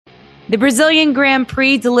The Brazilian Grand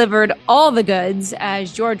Prix delivered all the goods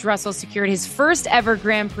as George Russell secured his first ever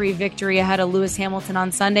Grand Prix victory ahead of Lewis Hamilton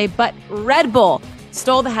on Sunday, but Red Bull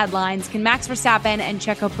stole the headlines. Can Max Verstappen and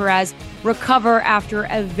Checo Perez recover after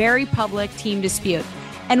a very public team dispute?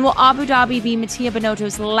 And will Abu Dhabi be Mattia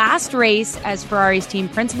Binotto's last race as Ferrari's team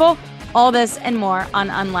principal? All this and more on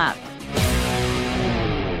Unlapped.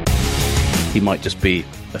 He might just be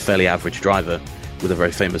a fairly average driver with a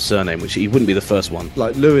very famous surname, which he wouldn't be the first one.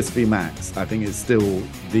 Like Lewis v Max, I think is still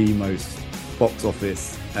the most box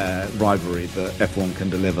office rivalry that F1 can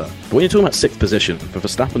deliver. But when you're talking about sixth position, for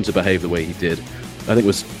Verstappen to behave the way he did, I think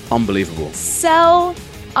was unbelievable. Sell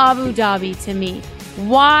Abu Dhabi to me.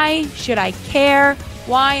 Why should I care?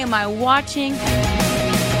 Why am I watching?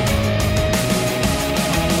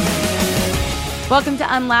 Welcome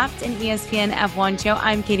to Unlapped, an ESPN F1 show.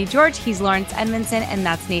 I'm Katie George, he's Lawrence Edmondson, and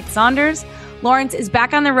that's Nate Saunders. Lawrence is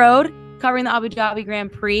back on the road covering the Abu Dhabi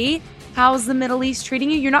Grand Prix. How's the Middle East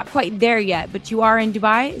treating you? You're not quite there yet, but you are in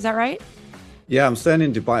Dubai. Is that right? Yeah, I'm staying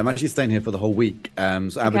in Dubai. I'm actually staying here for the whole week. So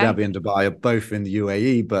Abu Dhabi and Dubai are both in the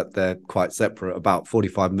UAE, but they're quite separate, about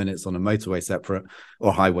 45 minutes on a motorway separate,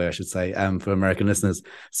 or highway, I should say, for American listeners.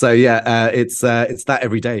 So yeah, it's that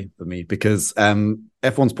every day for me because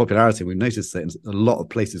F1's popularity, we've noticed it in a lot of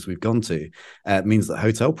places we've gone to, means that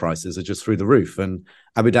hotel prices are just through the roof. And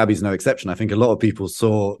Abu Dhabi is no exception. I think a lot of people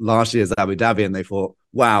saw last year's Abu Dhabi and they thought,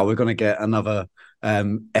 wow, we're going to get another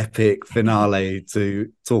epic finale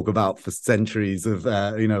to talk about for centuries of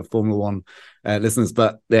Formula One listeners.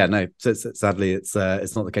 But yeah, no, sadly it's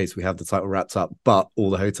not the case. We have the title wrapped up, but all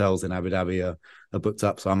the hotels in Abu Dhabi are booked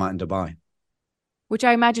up. So I'm out in Dubai, which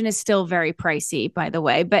I imagine is still very pricey, by the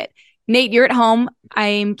way. But Nate, you're at home.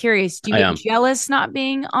 I'm curious, do you get jealous not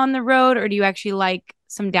being on the road, or do you actually like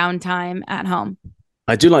some downtime at home?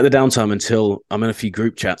 I do like the downtime until I'm in a few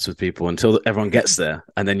group chats with people, until everyone gets there,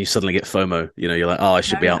 and then you suddenly get FOMO. You know, you're like, oh, I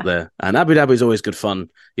should be out there. And Abu Dhabi is always good fun.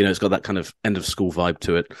 You know, it's got that kind of end of school vibe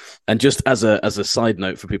to it. And just as a side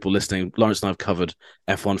note for people listening, Lawrence and I have covered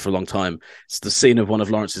F1 for a long time. It's the scene of one of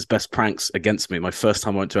Lawrence's best pranks against me. My first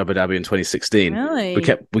time I went to Abu Dhabi in 2016. Really?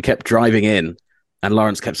 We kept driving in. And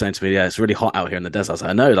Lawrence kept saying to me, yeah, it's really hot out here in the desert. I was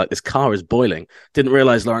like, I know, like this car is boiling. Didn't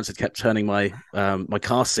realize Lawrence had kept turning my my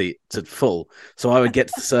car seat to full. So I would get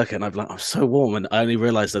to the circuit and I'd be like, I'm so warm. And I only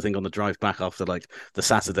realized, I think, on the drive back after like the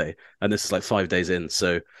Saturday. And this is like 5 days in.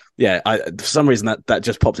 So yeah, for some reason that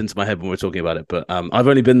just popped into my head when we were talking about it. But I've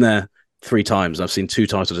only been there 3 times. I've seen 2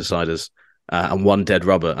 title deciders and 1 dead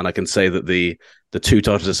rubber. And I can say that the 2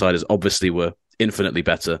 title deciders obviously were infinitely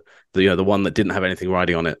better. The one that didn't have anything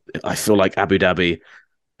riding on it. I feel like Abu Dhabi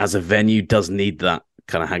as a venue does need that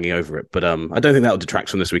kind of hanging over it. But I don't think that will detract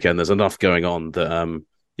from this weekend. There's enough going on that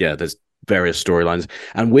there's various storylines.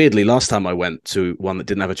 And weirdly, last time I went to one that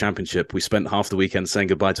didn't have a championship, we spent half the weekend saying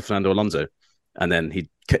goodbye to Fernando Alonso. And then he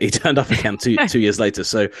turned up again 2 years later.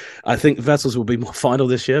 So I think Vettel's will be more final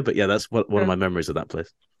this year. But yeah, that's one of my memories of that place.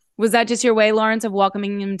 Was that just your way, Lawrence, of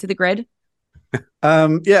welcoming him to the grid?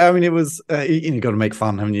 Yeah, I mean, it was you got to make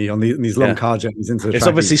fun, haven't you, on these long car journeys into the it's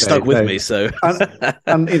obviously stuck with me, so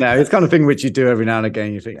and it's kind of thing which you do every now and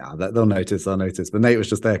again. You think, they'll notice, but Nate was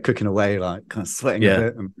just there cooking away, like kind of sweating a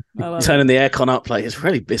bit and turning the aircon up, like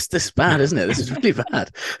it's this bad, isn't it? This is really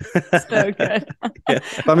bad. So good.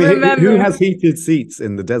 I mean, who has heated seats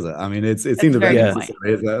in the desert? I mean, it seemed a bit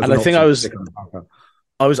necessary. And I think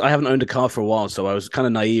I haven't owned a car for a while, so I was kind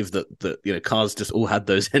of naive that cars just all had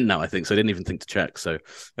those in now, I think. So I didn't even think to check. So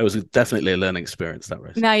it was definitely a learning experience, that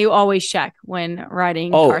race. Now you always check when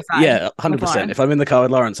riding car side. Yeah, 100%. If I'm in the car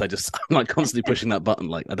with Lawrence, I'm like constantly pushing that button.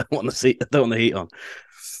 Like I don't want the heat on.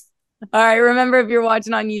 All right. Remember, if you're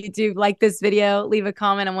watching on YouTube, like this video, leave a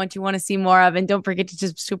comment on what you want to see more of. And don't forget to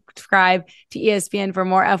just subscribe to ESPN for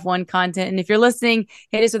more F1 content. And if you're listening,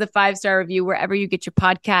 hit us with a 5-star review wherever you get your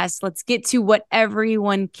podcasts. Let's get to what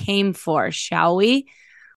everyone came for, shall we?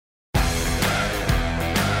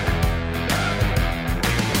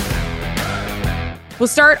 We'll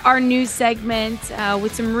start our news segment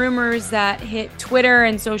with some rumors that hit Twitter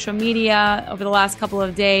and social media over the last couple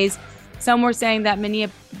of days. Some were saying that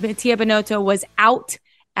Mattia Binotto was out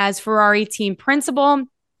as Ferrari team principal.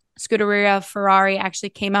 Scuderia Ferrari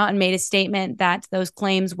actually came out and made a statement that those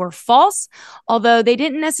claims were false, although they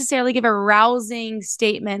didn't necessarily give a rousing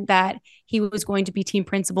statement that he was going to be team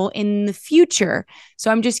principal in the future.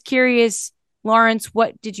 So I'm just curious, Lawrence,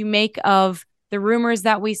 what did you make of the rumors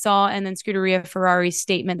that we saw and then Scuderia Ferrari's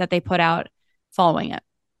statement that they put out following it?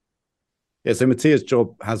 Yeah, so Mattia's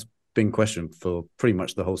job has been questioned for pretty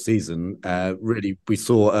much the whole season. Really, we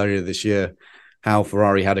saw earlier this year how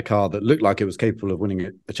Ferrari had a car that looked like it was capable of winning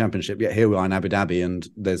a championship, yet here we are in Abu Dhabi and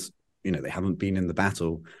there's they haven't been in the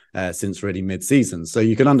battle since really mid-season. So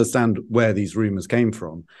you can understand where these rumours came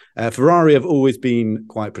from. Ferrari have always been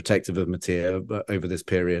quite protective of Mattia over this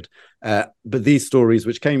period. But these stories,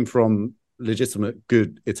 which came from legitimate,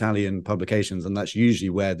 good Italian publications, and that's usually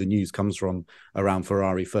where the news comes from around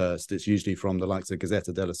Ferrari first. It's usually from the likes of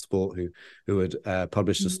Gazzetta dello Sport, who had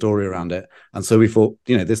published a story around it. And so we thought,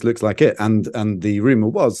 this looks like it. And the rumor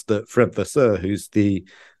was that Fred Vasseur, who's the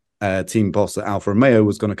team boss at Alfa Romeo,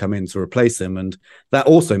 was going to come in to replace him. And that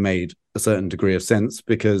also made a certain degree of sense,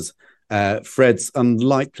 because Fred's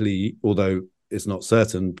unlikely, although it's not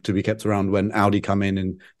certain, to be kept around when Audi come in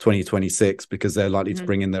 2026, because they're likely to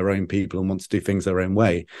bring in their own people and want to do things their own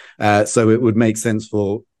way. So it would make sense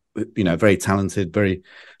for very talented, very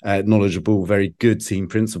knowledgeable, very good team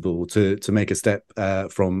principal to make a step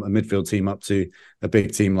from a midfield team up to a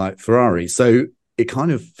big team like Ferrari. So it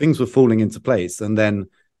kind of, things were falling into place, and then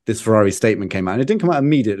this Ferrari statement came out, and it didn't come out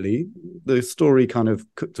immediately. The story kind of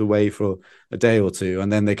cooked away for a day or two,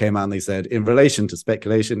 and then they came out and they said, in relation to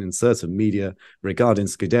speculation in certain media regarding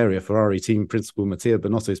Scuderia Ferrari team principal Mattia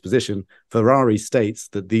Binotto's position, Ferrari states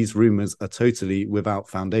that these rumors are totally without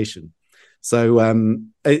foundation. So,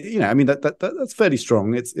 that's fairly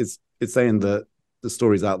strong. It's saying that the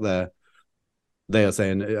stories out there, they are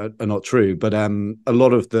saying are not true. But a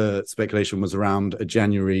lot of the speculation was around a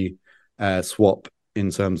January swap in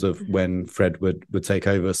terms of when Fred would take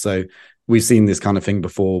over. So we've seen this kind of thing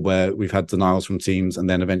before, where we've had denials from teams and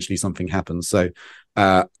then eventually something happens. So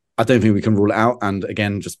I don't think we can rule it out. And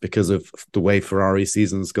again, just because of the way Ferrari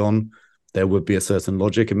season's gone, there would be a certain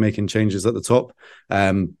logic in making changes at the top.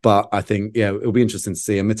 But I think, it'll be interesting to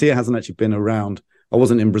see. And Mattia hasn't actually been around. I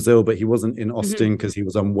wasn't in Brazil, but he wasn't in Austin because he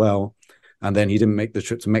was unwell. And then he didn't make the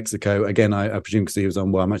trip to Mexico. Again, I presume because he was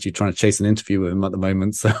unwell. I'm actually trying to chase an interview with him at the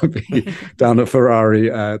moment. So I'll be down at Ferrari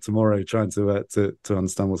tomorrow trying to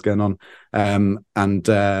understand what's going on.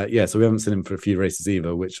 So we haven't seen him for a few races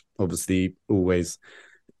either, which obviously always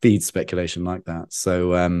feeds speculation like that.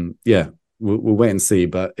 So, we'll wait and see.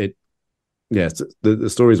 But the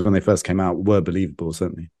stories when they first came out were believable,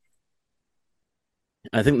 certainly.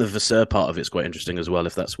 I think the Vasseur part of it's quite interesting as well,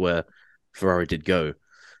 if that's where Ferrari did go.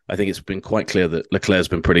 I think it's been quite clear that Leclerc's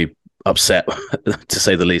been pretty upset, to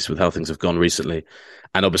say the least, with how things have gone recently.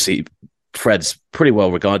 And obviously, Fred's pretty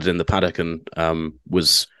well regarded in the paddock and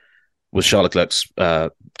was Charles Leclerc's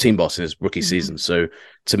team boss in his rookie season. So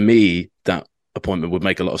to me, that appointment would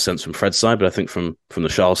make a lot of sense from Fred's side, but I think from the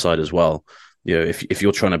Charles side as well. If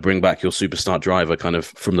you're trying to bring back your superstar driver kind of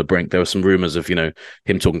from the brink, there were some rumors of,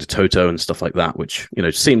 him talking to Toto and stuff like that, which,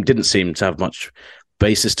 didn't seem to have much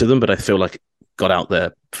basis to them, but I feel like got out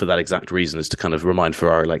there for that exact reason, is to kind of remind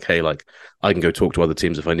Ferrari, like, hey, like, I can go talk to other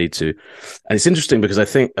teams if I need to. And it's interesting because I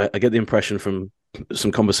think I get the impression from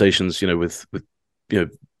some conversations, with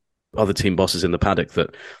other team bosses in the paddock,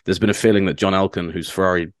 that there's been a feeling that John Elkann, who's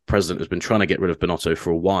Ferrari president, has been trying to get rid of Binotto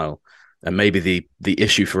for a while. And maybe the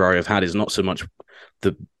issue Ferrari have had is not so much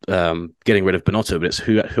the getting rid of Binotto, but it's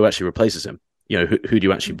who actually replaces him. Who do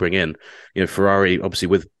you actually bring in? Ferrari, obviously,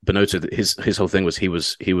 with Binotto, his whole thing was he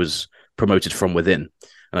was promoted from within.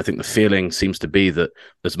 And I think the feeling seems to be that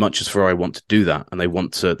as much as Ferrari want to do that, and they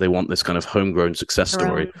want this kind of homegrown success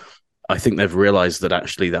story, right, I think they've realized that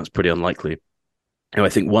actually that's pretty unlikely. I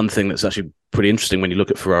think one thing that's actually pretty interesting when you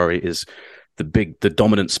look at Ferrari is the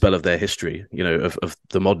dominant spell of their history, of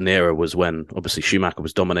the modern era, was when obviously Schumacher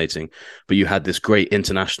was dominating, but you had this great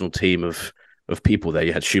international team of people there.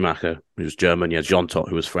 You had Schumacher, who was German, you had Jean Todt,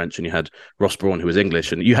 who was French, and you had Ross Brawn, who was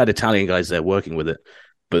English, and you had Italian guys there working with it.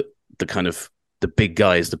 But the big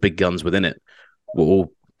guys, the big guns within it, were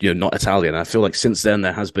all not Italian. I feel like since then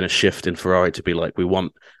there has been a shift in Ferrari to be like, we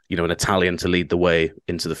want an Italian to lead the way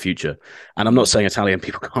into the future. And I'm not saying Italian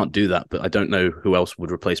people can't do that, but I don't know who else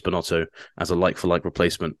would replace Binotto as a like for like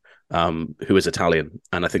replacement, who is Italian.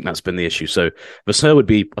 And I think that's been the issue. So Vasseur would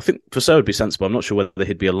be sensible. I'm not sure whether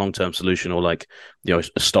he'd be a long term solution or like a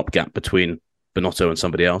stopgap between Binotto and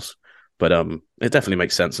somebody else. But it definitely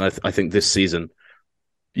makes sense. And I think this season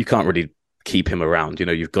you can't really keep him around.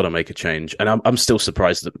 You've got to make a change. And I'm still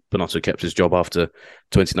surprised that Binotto kept his job after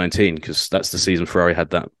 2019, because that's the season Ferrari had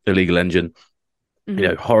that illegal engine.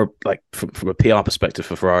 Horrible, like from a PR perspective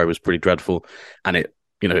for Ferrari, was pretty dreadful. And it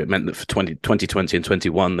meant that for 2020 and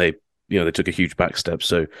 21, they took a huge back step.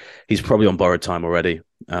 So he's probably on borrowed time already.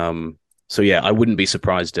 I wouldn't be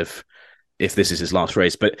surprised if this is his last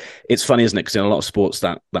race. But it's funny, isn't it? Because in a lot of sports,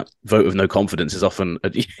 that vote of no confidence is often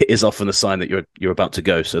a sign that you're about to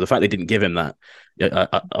go. So the fact they didn't give him that,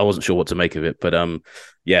 I wasn't sure what to make of it. But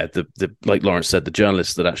the like Lawrence said, the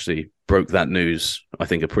journalists that actually broke that news, I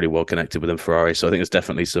think, are pretty well connected within Ferrari. So I think there's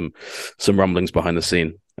definitely some rumblings behind the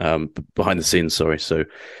scene. behind the scenes. Sorry, so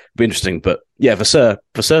it'll be interesting. But yeah, Vasseur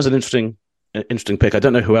is an interesting pick. I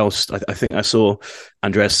don't know who else. I think I saw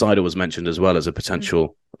Andreas Seidel was mentioned as well as a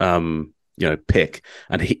potential pick,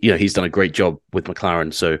 and he's done a great job with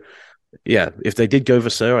McLaren. So yeah, if they did go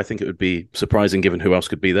Vasseur, I think it would be surprising given who else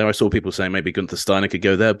could be there. I saw people saying maybe Gunther Steiner could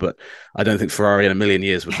go there, but I don't think Ferrari in a million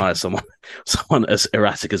years would hire someone as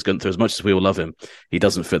erratic as Gunther. As much as we all love him, he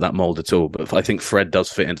doesn't fit that mold at all. But I think Fred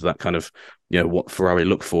does fit into that kind of, what Ferrari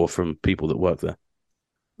look for from people that work there.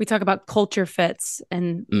 We talk about culture fits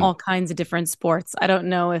in all kinds of different sports. I don't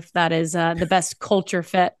know if that is the best culture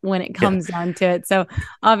fit when it comes down to it. So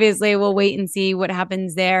obviously we'll wait and see what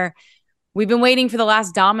happens there. We've been waiting for the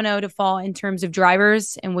last domino to fall in terms of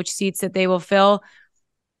drivers and which seats that they will fill.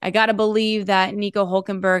 I got to believe that Nico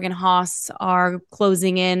Hülkenberg and Haas are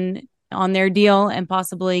closing in on their deal and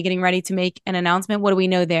possibly getting ready to make an announcement. What do we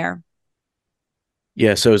know there?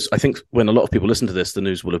 Yeah, so I think when a lot of people listen to this, the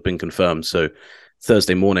news will have been confirmed. So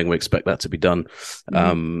Thursday morning, we expect that to be done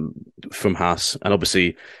from Haas. And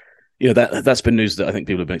obviously, that's been news that I think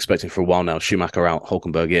people have been expecting for a while now. Schumacher out,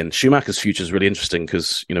 Hülkenberg in. Schumacher's future is really interesting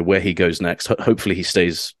because, where he goes next, hopefully he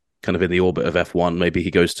stays kind of in the orbit of F1. Maybe he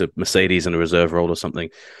goes to Mercedes in a reserve role or something.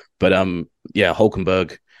 But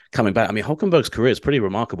Hülkenberg coming back. I mean, Hülkenberg's career is pretty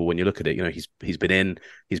remarkable when you look at it. He's been in,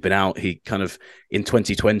 he's been out. He kind of, in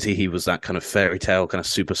 2020, he was that kind of fairy tale kind of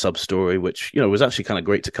super sub story, which, was actually kind of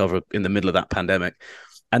great to cover in the middle of that pandemic.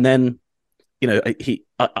 And then,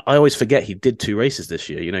 I always forget he did 2 races this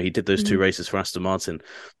year. He did those 2 races for Aston Martin,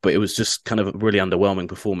 but it was just kind of a really underwhelming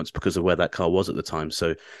performance because of where that car was at the time.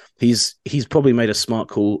 So he's probably made a smart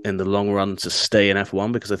call in the long run to stay in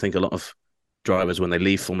F1, because I think a lot of drivers, when they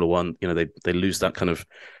leave Formula One, they lose that kind of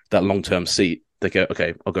that long-term seat. They go,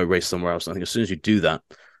 okay, I'll go race somewhere else. And I think as soon as you do that,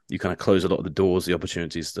 you kind of close a lot of the doors, the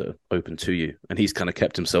opportunities that are open to you. And he's kind of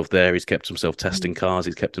kept himself there. He's kept himself testing cars.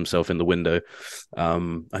 He's kept himself in the window. I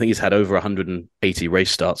think he's had over 180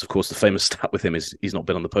 race starts. Of course, the famous stat with him is he's not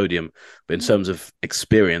been on the podium. But in terms of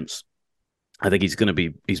experience, I think he's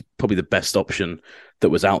probably the best option that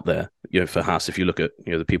was out there, for Haas. If you look at,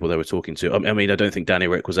 the people they were talking to, I mean, I don't think Danny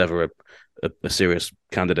Rick was ever a serious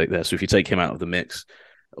candidate there. So if you take him out of the mix,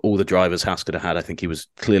 all the drivers Haas could have had, I think he was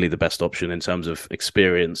clearly the best option in terms of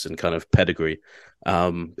experience and kind of pedigree.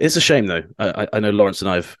 It's a shame, though. I know Lawrence and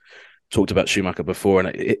I have talked about Schumacher before,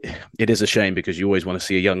 and it is a shame because you always want to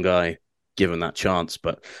see a young guy given that chance.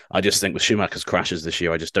 But I just think with Schumacher's crashes this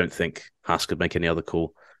year, I just don't think Haas could make any other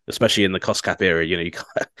call, especially in the cost cap era. You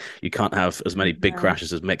can't have as many big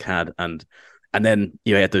crashes as Mick had, and then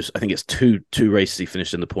he had those. I think it's two races he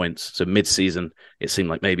finished in the points. So mid-season, it seemed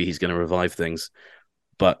like maybe he's going to revive things.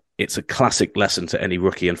 But it's a classic lesson to any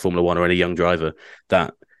rookie in Formula One or any young driver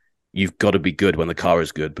that you've got to be good when the car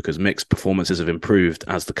is good, because Mick's performances have improved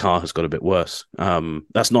as the car has got a bit worse.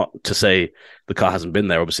 That's not to say the car hasn't been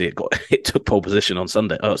there. Obviously, it took pole position on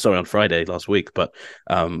Friday last week. But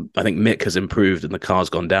I think Mick has improved and the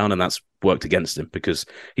car's gone down, and that's worked against him because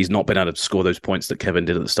he's not been able to score those points that Kevin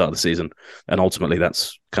did at the start of the season. And ultimately,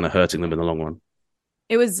 that's kind of hurting them in the long run.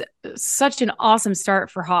 It was such an awesome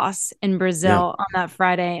start for Haas in Brazil on that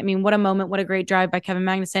Friday. I mean, what a moment, what a great drive by Kevin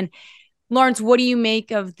Magnussen. Lawrence, what do you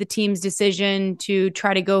make of the team's decision to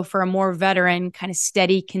try to go for a more veteran, kind of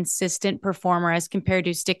steady, consistent performer as compared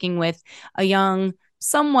to sticking with a young,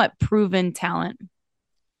 somewhat proven talent?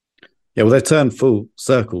 Yeah, well, they turned full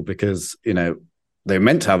circle because, they were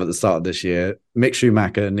meant to have at the start of this year Mick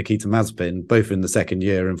Schumacher and Nikita Mazepin, both in the second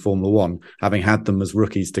year in Formula One, having had them as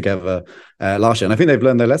rookies together last year. And I think they've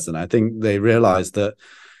learned their lesson. I think they realised that,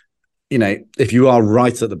 if you are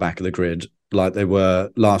right at the back of the grid, like they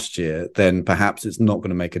were last year, then perhaps it's not going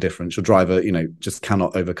to make a difference. Your driver, just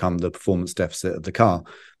cannot overcome the performance deficit of the car.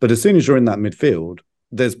 But as soon as you're in that midfield,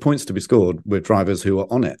 there's points to be scored with drivers who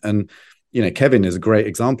are on it. And, Kevin is a great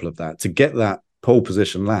example of that. To get that pole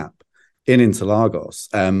position lap in Interlagos,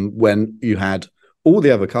 when you had all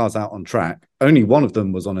the other cars out on track, only one of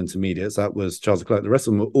them was on intermediates. That was Charles Leclerc. The rest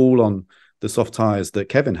of them were all on the soft tyres that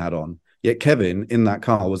Kevin had on. Yet Kevin in that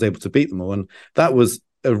car was able to beat them all. And that was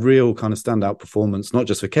a real kind of standout performance, not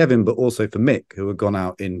just for Kevin, but also for Mick, who had gone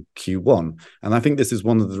out in Q1. And I think this is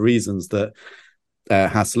one of the reasons that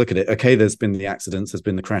has to look at it. Okay, there's been the accidents, there's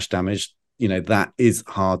been the crash damage. That is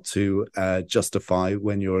hard to justify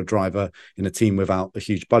when you're a driver in a team without a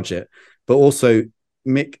huge budget. But also,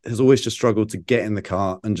 Mick has always just struggled to get in the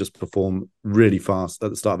car and just perform really fast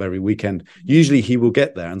at the start of every weekend. Usually he will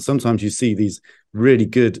get there. And sometimes you see these really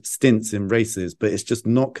good stints in races, but it's just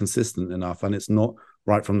not consistent enough and it's not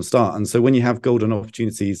right from the start. And so when you have golden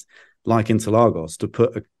opportunities like Interlagos to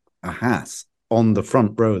put a Haas on the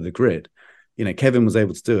front row of the grid, Kevin was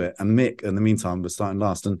able to do it, and Mick in the meantime was starting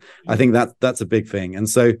last. And I think that's a big thing. And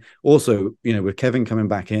so also, with Kevin coming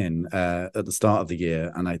back in at the start of the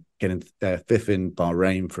year, and I getting fifth in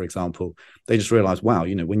Bahrain, for example, they just realized, wow,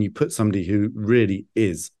 when you put somebody who really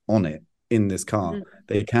is on it in this car,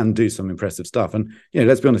 they can do some impressive stuff. And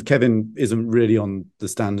let's be honest, Kevin isn't really on the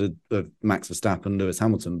standard of Max Verstappen, Lewis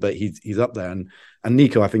Hamilton, but he's up there. And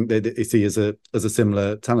Nico, I think they see as a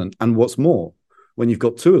similar talent. And what's more, when you've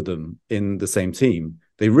got two of them in the same team,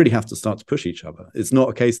 they really have to start to push each other. It's not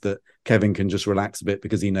a case that Kevin can just relax a bit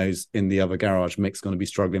because he knows in the other garage Mick's going to be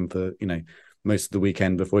struggling for most of the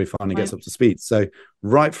weekend before he finally gets up to speed. So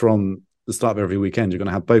right from the start of every weekend, you're going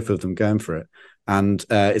to have both of them going for it. And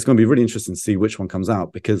it's going to be really interesting to see which one comes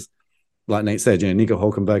out because, like Nate said, Nico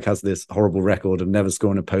Hülkenberg has this horrible record of never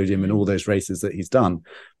scoring a podium in all those races that he's done.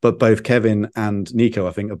 But both Kevin and Nico,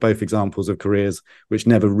 I think, are both examples of careers which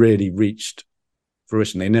never really reached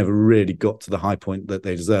fruition. They never really got to the high point that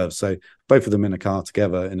they deserve. So both of them in a car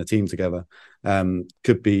together, in a team together,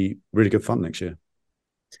 could be really good fun next year.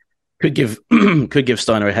 Could give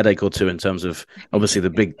Steiner a headache or two in terms of obviously the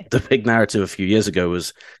big narrative a few years ago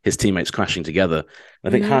was his teammates crashing together. I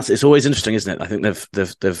think Haas, it's always interesting, isn't it? I think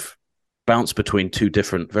they've bounced between two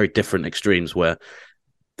very different extremes where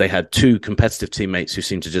they had two competitive teammates who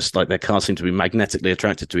seemed to just like their cars seemed to be magnetically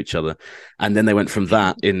attracted to each other. And then they went from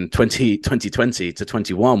that in 2020 to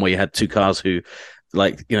 21 where you had two cars who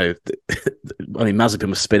Mazepin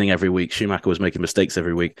was spinning every week. Schumacher was making mistakes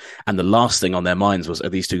every week. And the last thing on their minds was, are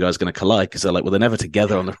these two guys going to collide? Because they're like, well, they're never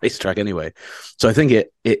together on the racetrack anyway. So I think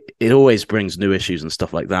it always brings new issues and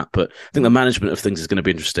stuff like that. But I think the management of things is going to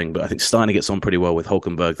be interesting. But I think Steiner gets on pretty well with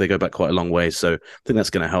Hülkenberg. They go back quite a long way. So I think that's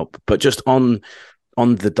going to help. But just on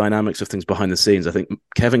the dynamics of things behind the scenes, I think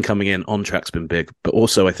Kevin coming in on track's been big. But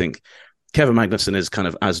also I think Kevin Magnussen is kind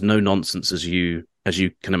of as no nonsense as you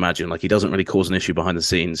can imagine. Like he doesn't really cause an issue behind the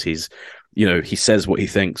scenes. He's, he says what he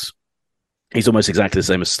thinks. He's almost exactly the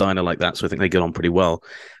same as Steiner like that. So I think they get on pretty well.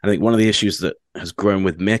 I think one of the issues that has grown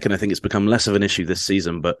with Mick, and I think it's become less of an issue this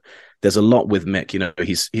season, but there's a lot with Mick.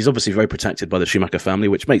 He's obviously very protected by the Schumacher family,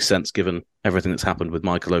 which makes sense given everything that's happened with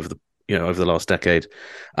Michael over the last decade.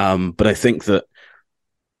 But I think that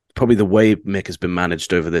probably the way Mick has been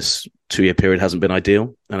managed over this 2-year period hasn't been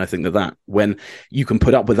ideal. And I think that when you can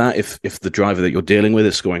put up with that, if the driver that you're dealing with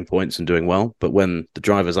is scoring points and doing well, but when the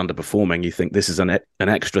driver's underperforming, you think this is an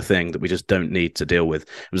extra thing that we just don't need to deal with.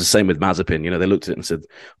 It was the same with Mazepin. They looked at it and said,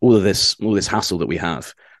 all this hassle that we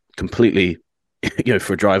have completely,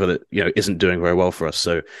 for a driver that, isn't doing very well for us.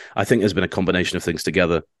 So I think there's been a combination of things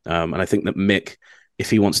together. And I think that Mick, if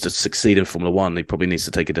he wants to succeed in Formula One, he probably needs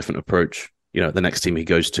to take a different approach. The next team he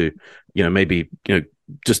goes to, maybe,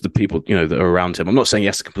 just the people, that are around him. I'm not saying he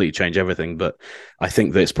has to completely change everything, but I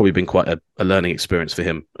think that it's probably been quite a learning experience for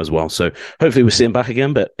him as well. So hopefully we'll see him back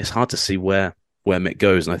again, but it's hard to see where Mick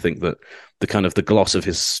goes. And I think that the gloss of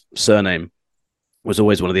his surname was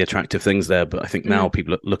always one of the attractive things there. But I think now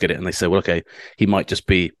people look at it and they say, well, okay, he might just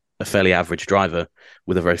be a fairly average driver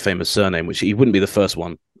with a very famous surname, which he wouldn't be the first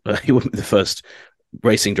one. He wouldn't be the first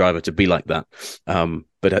racing driver to be like that.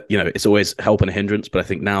 But it's always help and a hindrance. But I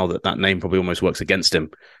think now that name probably almost works against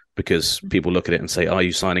him because people look at it and say, are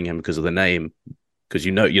you signing him because of the name? Because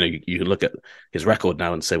you can look at his record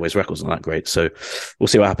now and say, well, his record's not that great. So we'll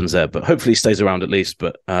see what happens there. But hopefully he stays around at least.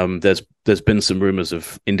 But there's been some rumors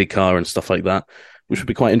of IndyCar and stuff like that, which would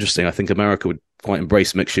be quite interesting. I think America would quite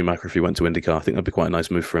embrace Mick Schumacher if he went to IndyCar. I think that'd be quite a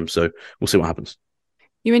nice move for him. So we'll see what happens.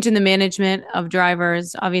 You mentioned the management of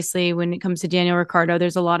drivers. Obviously, when it comes to Daniel Ricciardo,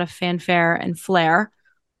 there's a lot of fanfare and flair,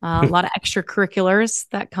 a lot of extracurriculars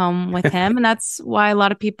that come with him. And that's why a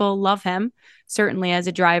lot of people love him, certainly as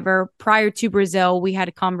a driver. Prior to Brazil, we had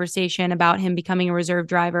a conversation about him becoming a reserve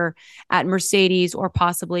driver at Mercedes or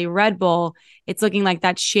possibly Red Bull. It's looking like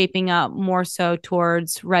that's shaping up more so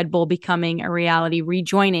towards Red Bull becoming a reality,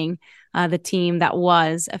 rejoining the team that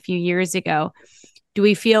was a few years ago. Do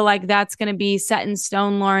we feel like that's going to be set in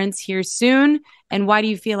stone, Lawrence, here soon? And why do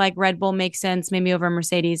you feel like Red Bull makes sense maybe over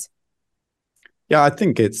Mercedes? Yeah, I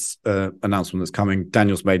think it's an announcement that's coming.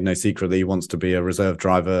 Daniel's made no secret that he wants to be a reserve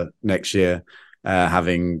driver next year,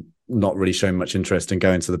 having not really shown much interest in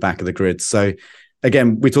going to the back of the grid. So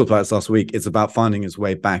again, we talked about this last week. It's about finding his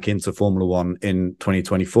way back into Formula One in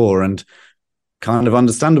 2024. And kind of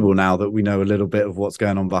understandable now that we know a little bit of what's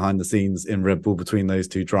going on behind the scenes in Red Bull between those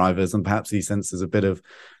two drivers, and perhaps he senses a bit of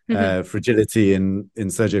fragility in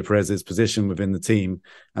Sergio Perez's position within the team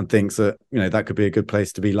and thinks that that could be a good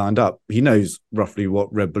place to be lined up. He knows roughly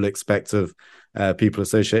what Red Bull expect of people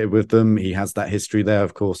associated with them. He has that history there.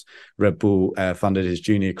 Of course, Red Bull funded his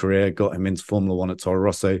junior career, got him into Formula One at Toro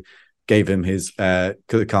Rosso, gave him his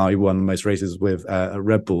the car he won most races with at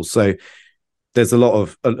Red Bull. So there's a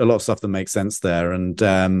lot of stuff that makes sense there, and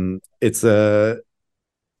it's an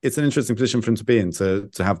interesting position for him to be in, to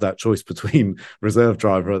have that choice between reserve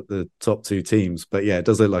driver at the top two teams. But yeah, it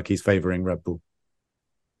does look like he's favouring Red Bull.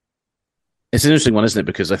 It's an interesting one, isn't it?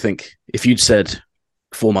 Because I think if you'd said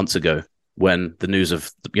 4 months ago, when the news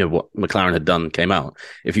of what McLaren had done came out,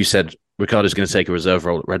 if you said Ricciardo's going to take a reserve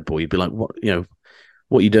role at Red Bull, you'd be like, what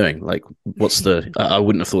are you doing? Like, what's I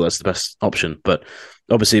wouldn't have thought that's the best option. But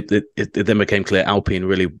obviously, it then became clear Alpine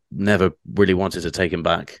really never really wanted to take him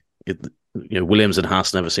back. Williams and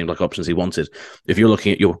Haas never seemed like options he wanted. If you're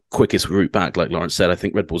looking at your quickest route back, like Lawrence said, I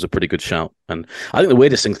think Red Bull's a pretty good shout. And I think the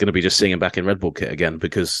weirdest thing's going to be just seeing him back in Red Bull kit again,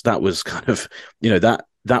 because that was kind of,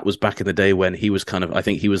 that was back in the day when he was kind of, I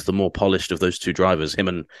think he was the more polished of those two drivers, him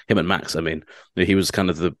and Max. I mean, he was kind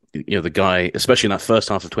of the guy, especially in that first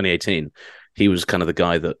half of 2018, he was kind of the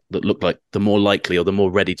guy that looked like the more likely or the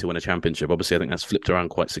more ready to win a championship. Obviously, I think that's flipped around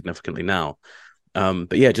quite significantly now.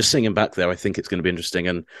 But yeah, just seeing him back there, I think it's going to be interesting.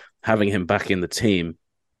 And having him back in the team,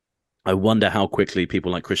 I wonder how quickly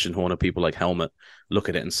people like Christian Horner, people like Helmut look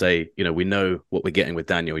at it and say, we know what we're getting with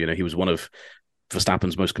Daniel. He was one of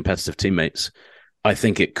Verstappen's most competitive teammates. I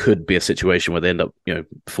think it could be a situation where they end up,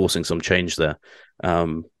 forcing some change there,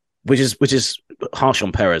 which is harsh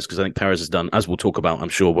on Perez, because I think Perez has done, as we'll talk about, I'm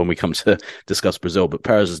sure, when we come to discuss Brazil, but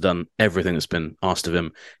Perez has done everything that's been asked of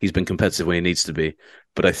him. He's been competitive when he needs to be.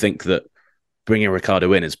 But I think that bringing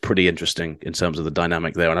Ricciardo in is pretty interesting in terms of the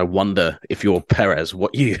dynamic there. And I wonder, if you're Perez,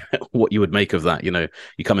 what you would make of that. You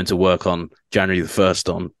come into work on January the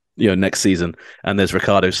 1st on next season, and there's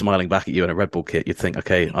Ricciardo smiling back at you in a Red Bull kit. You'd think,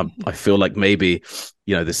 okay, I feel like maybe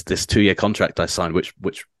this 2-year contract I signed, which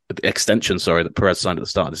extension, that Perez signed at the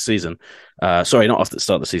start of the season. Sorry, not after the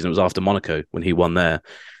start of the season. It was after Monaco when he won there.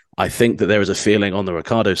 I think that there is a feeling on the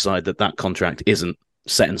Ricciardo side that contract isn't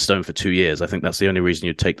set in stone for 2 years. I think that's the only reason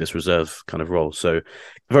you'd take this reserve kind of role. So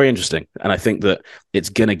very interesting. And I think that it's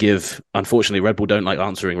going to give, unfortunately, Red Bull don't like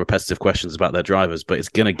answering repetitive questions about their drivers, but it's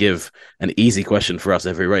going to give an easy question for us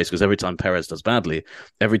every race, because every time Perez does badly,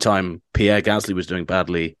 every time Pierre Gasly was doing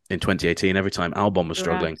badly in 2018, every time Albon was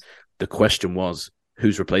struggling, the question was,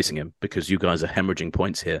 who's replacing him? Because you guys are hemorrhaging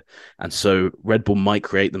points here. And so Red Bull might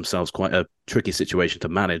create themselves quite a tricky situation to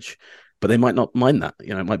manage, but they might not mind that.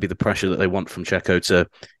 It might be the pressure that they want from Checo to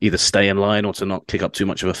either stay in line or to not kick up too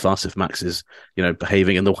much of a fuss if Max is,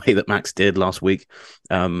 behaving in the way that Max did last week.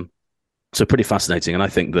 So pretty fascinating. And I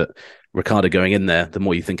think that Ricciardo going in there, the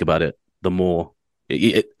more you think about it, the more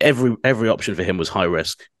every option for him was high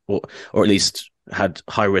risk, or at least had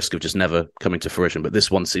high risk of just never coming to fruition. But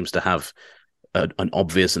this one seems to have an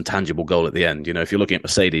obvious and tangible goal at the end. If you're looking at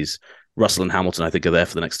Mercedes, Russell and Hamilton, I think, are there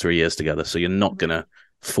for the next 3 years together. So you're not going to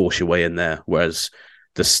force your way in there. Whereas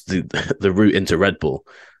the route into Red Bull,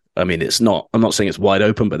 I mean, I'm not saying it's wide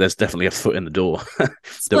open, but there's definitely a foot in the door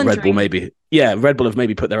that Red Bull have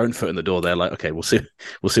maybe put their own foot in the door. They're like, okay, we'll see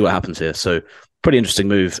what happens here. So pretty interesting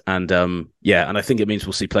move. And and I think it means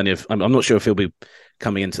we'll see plenty of, I'm not sure if he'll be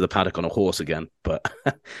coming into the paddock on a horse again, but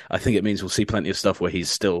I think it means we'll see plenty of stuff where he's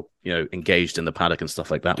still, engaged in the paddock and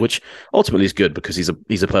stuff like that, which ultimately is good because he's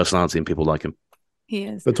a personality and people like him. He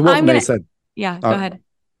is. But to what they said, yeah, go ahead.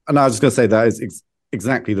 And I was just going to say that is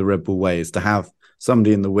exactly the Red Bull way, is to have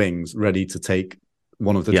somebody in the wings ready to take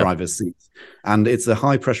one of the driver's seats. And it's a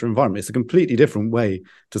high pressure environment. It's a completely different way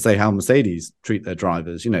to say how Mercedes treat their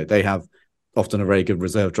drivers. They have often a very good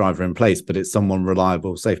reserve driver in place, but it's someone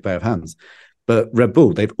reliable, safe pair of hands. But Red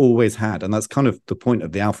Bull, they've always had, and that's kind of the point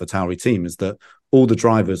of the AlphaTauri team, is that all the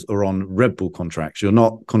drivers are on Red Bull contracts. You're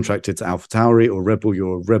not contracted to AlphaTauri or Red Bull.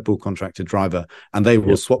 You're a Red Bull contracted driver, and they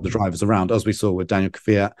will swap the drivers around, as we saw with Daniel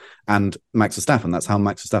Kvyat and Max Verstappen. That's how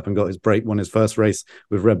Max Verstappen got his break, won his first race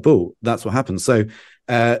with Red Bull. That's what happened. So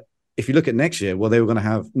if you look at next year, they were going to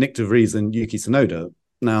have Nick de Vries and Yuki Tsunoda.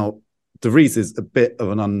 Now, de Vries is a bit of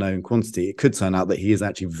an unknown quantity. It could turn out that he is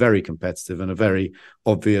actually very competitive and a very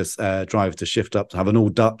obvious driver to shift up to have an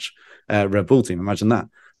all-Dutch Red Bull team. Imagine that.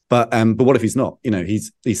 But what if he's not?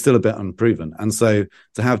 He's still a bit unproven. And so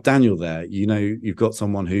to have Daniel there, you've got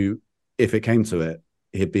someone who, if it came to it,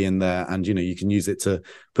 he'd be in there, and you can use it to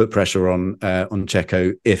put pressure on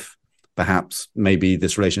Checo if perhaps maybe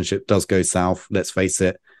this relationship does go south. Let's face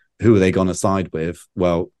it, who are they going to side with?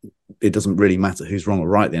 Well, it doesn't really matter who's wrong or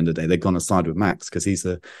right at the end of the day. They're going to side with Max because he's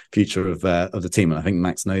the future of the team, and I think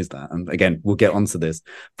Max knows that. And again, we'll get onto this,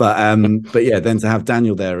 but yeah, then to have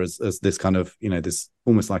Daniel there as this kind of this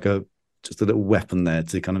almost like just a little weapon there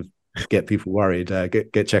to kind of get people worried,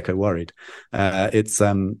 get Checo worried. It's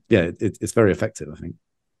very effective, I think.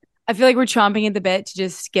 I feel like we're chomping at the bit to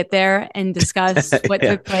just get there and discuss what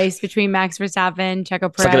Yeah. took place between Max Verstappen, Checo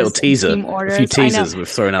Perez, It's like a little teaser, team orders. a few teasers we've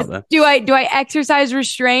thrown out there. Do I exercise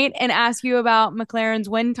restraint and ask you about McLaren's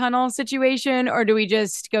wind tunnel situation, or do we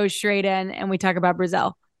just go straight in and we talk about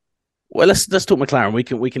Brazil? Well, let's talk McLaren.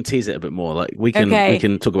 We can tease it a bit more. Like we can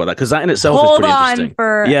talk about that because that in itself Hold is pretty on interesting.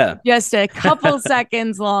 for just a couple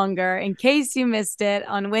seconds longer. In case you missed it,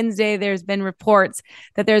 on Wednesday there's been reports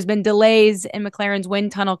that there's been delays in McLaren's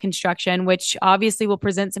wind tunnel construction, which obviously will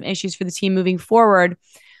present some issues for the team moving forward.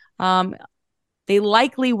 They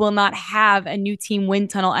likely will not have a new team wind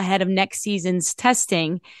tunnel ahead of next season's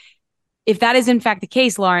testing. If that is in fact the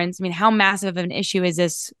case, Lawrence, I mean, how massive of an issue is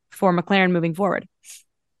this for McLaren moving forward?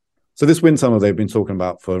 So this wind tunnel they've been talking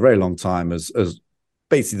about for a very long time as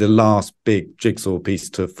basically the last big jigsaw piece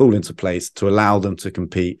to fall into place to allow them to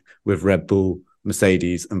compete with Red Bull,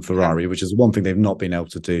 Mercedes and Ferrari, which is one thing they've not been able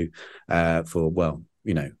to do for,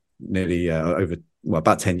 nearly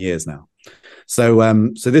about 10 years now. So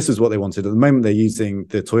this is what they wanted. At the moment, they're using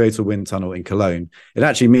the Toyota wind tunnel in Cologne. It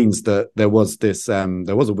actually means that there was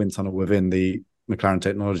a wind tunnel within the McLaren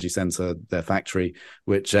Technology Center, their factory,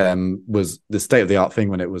 which was the state-of-the-art thing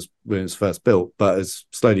when it was first built, but has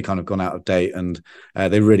slowly kind of gone out of date, and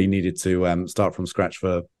they really needed to start from scratch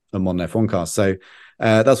for a modern F1 car. So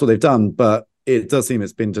that's what they've done, but it does seem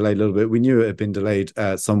it's been delayed a little bit. We knew it had been delayed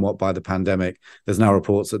somewhat by the pandemic. There's now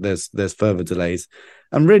reports that there's further delays,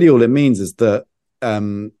 and really all it means is that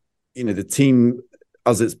the team,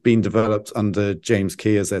 as it's been developed under James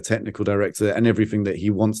Key as their technical director, and everything that he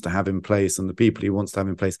wants to have in place and the people he wants to have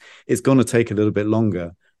in place, it's going to take a little bit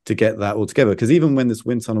longer to get that all together. Because even when this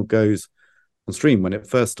wind tunnel goes on stream, when it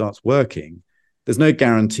first starts working, there's no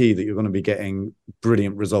guarantee that you're going to be getting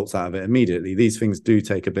brilliant results out of it immediately. These things do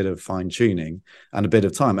take a bit of fine tuning and a bit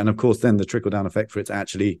of time. And of course, then the trickle down effect for it to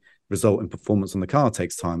actually result in performance on the car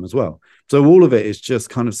takes time as well. So all of it is just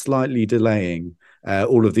kind of slightly delaying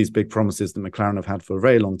all of these big promises that McLaren have had for a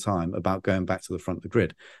very long time about going back to the front of the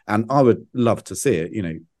grid. And I would love to see it.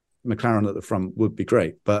 McLaren at the front would be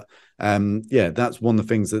great. But that's one of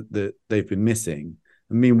the things that they've been missing.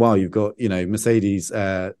 And meanwhile, you've got, Mercedes,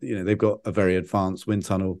 they've got a very advanced wind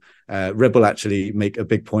tunnel. Red Bull actually make a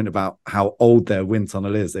big point about how old their wind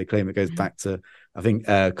tunnel is. They claim it goes back to, I think,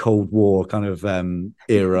 Cold War kind of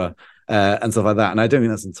era. And stuff like that. And I don't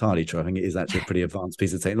think that's entirely true. I think it is actually a pretty advanced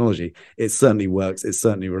piece of technology. It certainly works. It's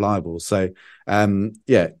certainly reliable. So, can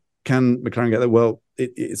McLaren get there? Well,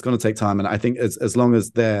 it's going to take time. And I think as long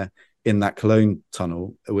as they're in that Cologne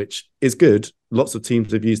tunnel, which is good, lots of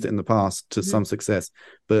teams have used it in the past to some success.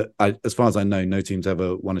 But as far as I know, no team's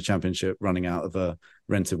ever won a championship running out of a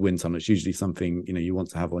rented wind tunnel. It's usually something, you want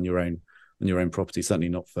to have on your own property, certainly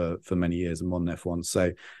not for many years in modern F1.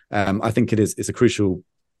 So I think it's a crucial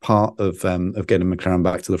part of getting McLaren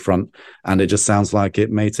back to the front, and it just sounds like it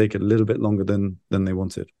may take a little bit longer than they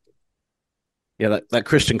wanted. Yeah, that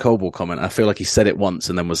Christian Coldwell comment, I feel like he said it once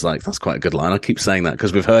and then was like, that's quite a good line. I keep saying that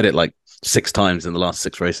because we've heard it like 6 times in the last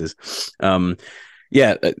 6 races. Spot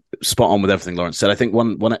on with everything Lawrence said. I think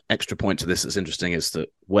one extra point to this that's interesting is that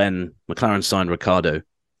when McLaren signed Ricciardo,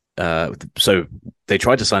 so they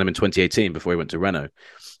tried to sign him in 2018 before he went to Renault.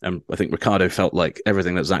 And I think Ricciardo felt like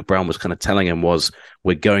everything that Zach Brown was kind of telling him was,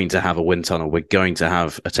 we're going to have a wind tunnel. We're going to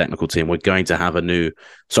have a technical team. We're going to have a new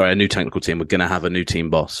technical team. We're going to have a new team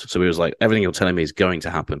boss. So he was like, everything you're telling me is going to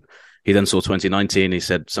happen. He then saw 2019. He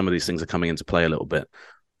said, some of these things are coming into play a little bit.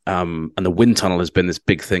 And the wind tunnel has been this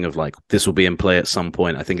big thing of like, this will be in play at some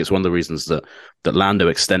point. I think it's one of the reasons that Lando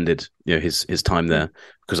extended, his time there,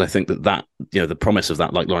 because I think that the promise of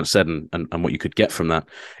that, like Lawrence said, and what you could get from that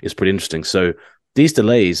is pretty interesting. So these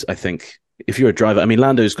delays, I think, if you're a driver, I mean,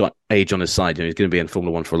 Lando's got age on his side. He's going to be in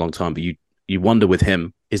Formula One for a long time. But you wonder with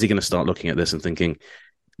him, is he going to start looking at this and thinking,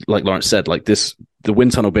 like Lawrence said, like this, the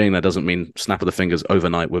wind tunnel being there doesn't mean snap of the fingers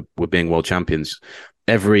overnight we're being world champions.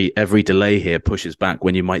 Every delay here pushes back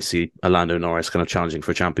when you might see a Lando Norris kind of challenging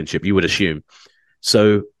for a championship. You would assume.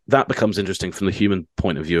 So that becomes interesting from the human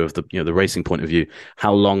point of view of the racing point of view.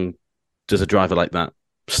 How long does a driver like that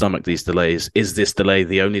stomach these delays? Is this delay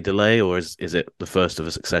the only delay, or is it the first of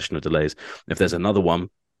a succession of delays? If there's another one,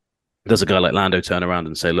 does a guy like Lando turn around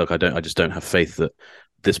and say, look, I just don't have faith that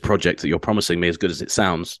this project that you're promising me, as good as it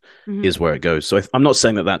sounds, is where it goes. So I'm not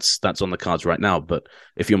saying that that's on the cards right now, but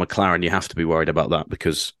if you're McLaren, you have to be worried about that,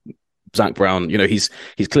 because Zach Brown, he's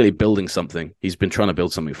clearly building something. He's been trying to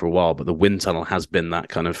build something for a while, but the wind tunnel has been that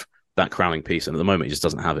crowning piece, and at the moment he just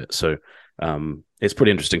doesn't have it. So it's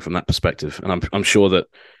pretty interesting from that perspective, and I'm sure that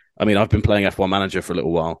I mean, I've been playing F1 Manager for a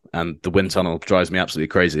little while, and the wind tunnel drives me absolutely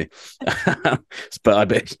crazy. But I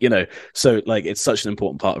bet, so like it's such an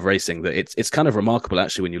important part of racing that it's kind of remarkable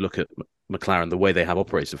actually when you look at McLaren, the way they have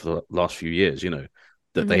operated for the last few years.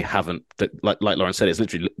 That they haven't, that like Lauren said, it's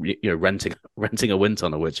literally renting a wind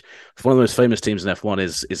tunnel, which for one of the most famous teams in F1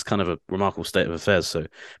 is kind of a remarkable state of affairs. So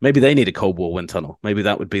maybe they need a Cold War wind tunnel. Maybe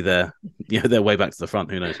that would be their way back to the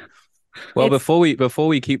front. Who knows? Well, before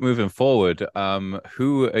we keep moving forward,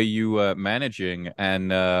 who are you managing, and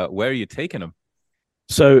where are you taking them?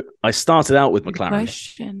 So I started out with McLaren.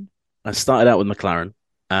 Question.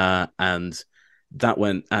 And that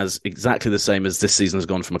went as exactly the same as this season has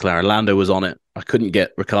gone for McLaren. Lando was on it. I couldn't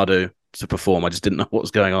get Ricciardo to perform. I just didn't know what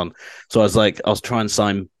was going on. So I was trying to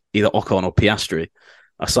sign either Ocon or Piastri.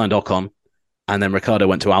 I signed Ocon, and then Ricciardo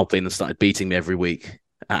went to Alpine and started beating me every week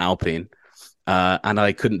at Alpine. And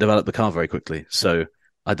I couldn't develop the car very quickly. So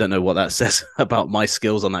I don't know what that says about my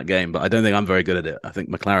skills on that game, but I don't think I'm very good at it. I think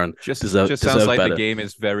McLaren just sounds like better. The game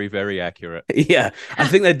is very, very accurate. Yeah, I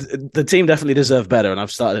think that the team definitely deserve better. And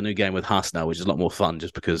I've started a new game with Haas now, which is a lot more fun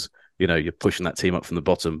just because, you're pushing that team up from the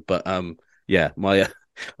bottom. But yeah,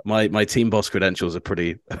 my team boss credentials are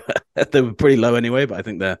pretty, they were pretty low anyway, but I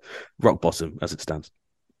think they're rock bottom as it stands.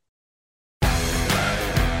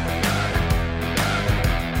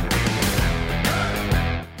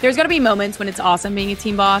 There's going to be moments when it's awesome being a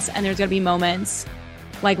team boss, and there's going to be moments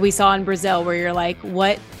like we saw in Brazil where you're like,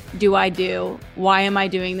 what do I do? Why am I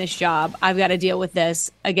doing this job? I've got to deal with this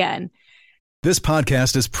again. This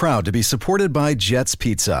podcast is proud to be supported by Jets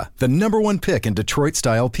Pizza, the #1 pick in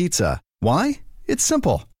Detroit-style pizza. Why? It's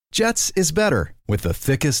simple. Jets is better. With the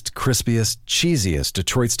thickest, crispiest, cheesiest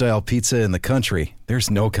Detroit-style pizza in the country, there's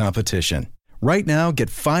no competition. Right now, get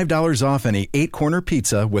 $5 off any 8-corner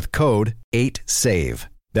pizza with code 8SAVE.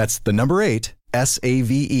 That's the number 8,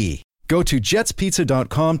 SAVE. Go to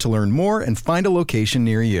jetspizza.com to learn more and find a location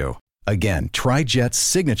near you. Again, try Jet's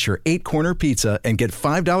signature 8-corner pizza and get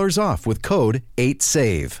 $5 off with code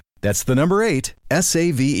 8SAVE. That's the number 8,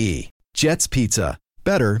 SAVE. Jet's Pizza.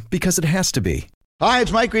 Better because it has to be. Hi,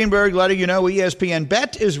 it's Mike Greenberg letting you know ESPN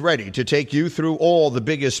Bet is ready to take you through all the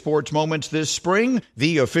biggest sports moments this spring.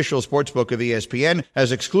 The official sportsbook of ESPN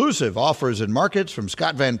has exclusive offers and markets from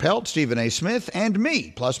Scott Van Pelt, Stephen A. Smith, and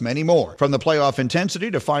me, plus many more. From the playoff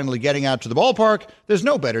intensity to finally getting out to the ballpark, there's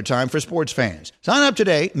no better time for sports fans. Sign up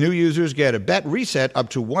today. New users get a bet reset up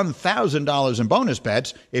to $1,000 in bonus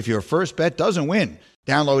bets if your first bet doesn't win.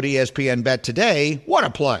 Download ESPN Bet today. What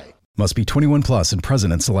a play. Must be 21 plus and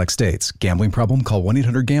present in select states. Gambling problem? Call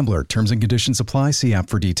 1-800-GAMBLER. Terms and conditions apply. See app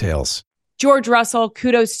for details. George Russell,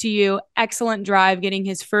 kudos to you. Excellent drive, getting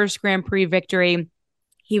his first Grand Prix victory.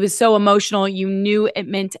 He was so emotional. You knew it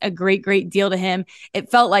meant a great, great deal to him. It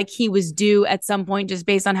felt like he was due at some point just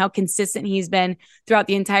based on how consistent he's been throughout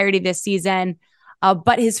the entirety of this season.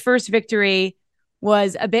 But his first victory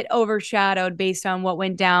was a bit overshadowed based on what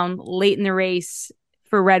went down late in the race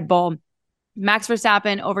for Red Bull. Max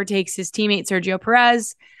Verstappen overtakes his teammate Sergio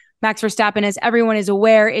Perez. Max Verstappen, as everyone is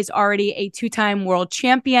aware, is already a 2-time world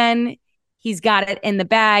champion. He's got it in the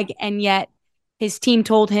bag, and yet his team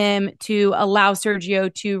told him to allow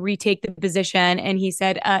Sergio to retake the position, and he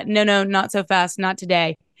said, no, not so fast, not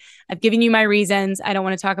today. I've given you my reasons. I don't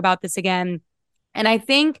want to talk about this again. And I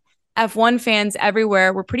think F1 fans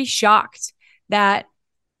everywhere were pretty shocked that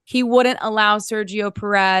he wouldn't allow Sergio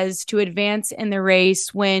Perez to advance in the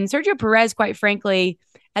race when Sergio Perez, quite frankly,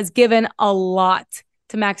 has given a lot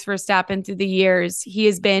to Max Verstappen through the years. He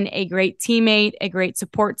has been a great teammate, a great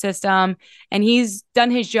support system, and he's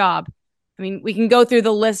done his job. I mean, we can go through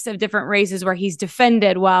the list of different races where he's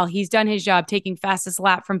defended well. He's done his job, taking fastest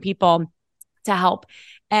lap from people to help.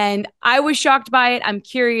 And I was shocked by it. I'm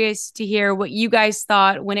curious to hear what you guys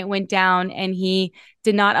thought when it went down and he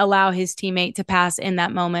did not allow his teammate to pass in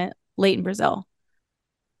that moment late in Brazil.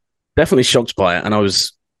 Definitely shocked by it. And I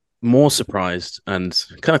was more surprised and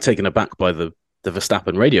kind of taken aback by the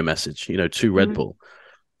Verstappen radio message, to Red Bull.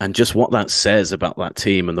 And just what that says about that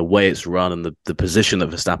team and the way it's run and the position that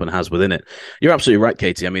Verstappen has within it. You're absolutely right,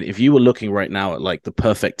 Katie. I mean, if you were looking right now at like the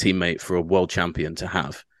perfect teammate for a world champion to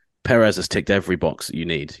have, Perez has ticked every box that you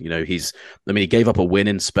need. He gave up a win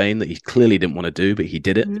in Spain that he clearly didn't want to do, but he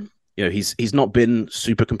did it. He's not been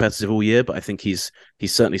super competitive all year, but I think he's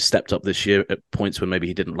certainly stepped up this year at points when maybe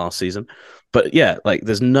he didn't last season. But yeah, like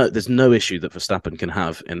there's no issue that Verstappen can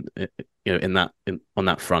have on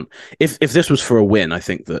that front. If this was for a win, I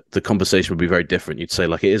think that the conversation would be very different. You'd say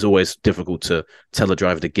like it is always difficult to tell a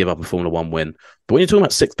driver to give up a Formula One win, but when you're talking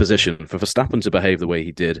about 6th position, for Verstappen to behave the way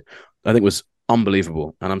he did, I think was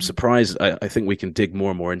unbelievable. And I'm surprised. I think we can dig more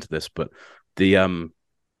and more into this, but the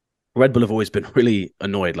Red Bull have always been really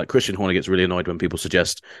annoyed. Like Christian Horner gets really annoyed when people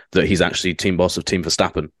suggest that he's actually team boss of Team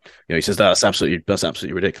Verstappen. He says that's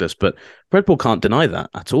absolutely ridiculous. But Red Bull can't deny that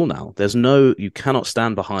at all now. You cannot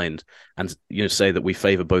stand behind and say that we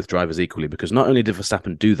favor both drivers equally, because not only did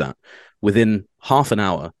Verstappen do that, within half an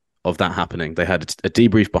hour of that happening, they had a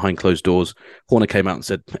debrief behind closed doors. Horner came out and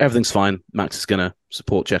said everything's fine. Max is going to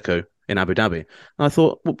support Checo in Abu Dhabi. And I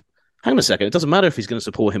thought, well, hang on a second. It doesn't matter if he's going to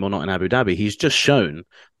support him or not in Abu Dhabi. He's just shown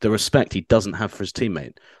the respect he doesn't have for his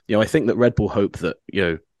teammate. I think that Red Bull hope that,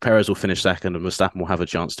 Perez will finish second and Verstappen will have a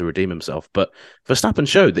chance to redeem himself. But Verstappen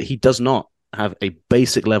showed that he does not have a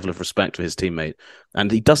basic level of respect for his teammate,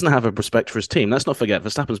 and he doesn't have a respect for his team. Let's not forget,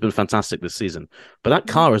 Verstappen's been fantastic this season, but that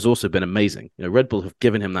car has also been amazing. Red Bull have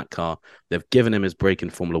given him that car. They've given him his break in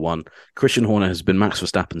Formula One. Christian Horner has been Max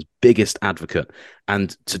Verstappen's biggest advocate,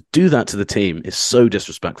 and to do that to the team is so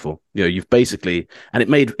disrespectful. You've basically, and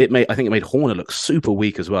I think it made Horner look super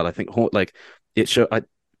weak as well. I think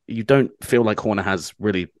you don't feel like Horner has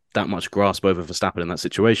really that much grasp over Verstappen in that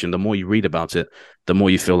situation. The more you read about it, the more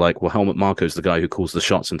you feel like, well, Helmut Marko's the guy who calls the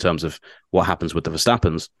shots in terms of what happens with the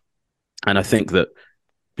Verstappens. And I think that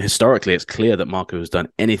historically, it's clear that Marko has done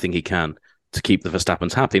anything he can to keep the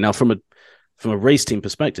Verstappens happy. Now, from a race team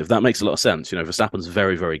perspective, that makes a lot of sense. Verstappen's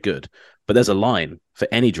very, very good, but there's a line for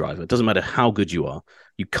any driver. It doesn't matter how good you are.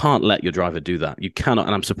 You can't let your driver do that. You cannot.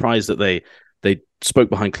 And I'm surprised that they spoke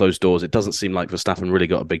behind closed doors. It doesn't seem like Verstappen really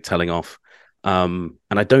got a big telling off. And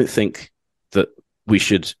I don't think that we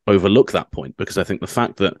should overlook that point, because I think the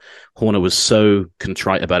fact that Horner was so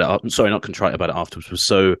contrite about it, not contrite about it afterwards, was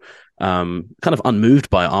so kind of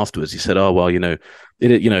unmoved by it afterwards. He said, "Oh well,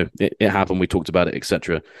 it happened. We talked about it,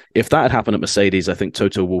 etc." If that had happened at Mercedes, I think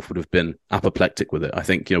Toto Wolff would have been apoplectic with it. I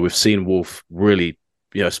think we've seen Wolff really,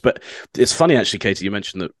 it's funny actually, Katie, you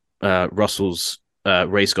mentioned that Russell's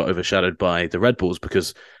race got overshadowed by the Red Bulls,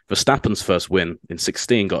 because Verstappen's first win in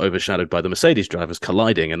 2016 got overshadowed by the Mercedes drivers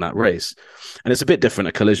colliding in that race. And it's a bit different,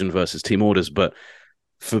 a collision versus team orders, but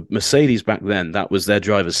for Mercedes back then, that was their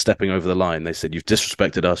drivers stepping over the line. They said, "You've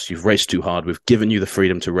disrespected us, you've raced too hard, we've given you the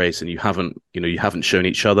freedom to race, and you haven't shown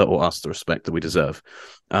each other or us the respect that we deserve."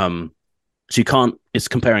 So you can't, it's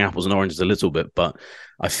comparing apples and oranges a little bit, but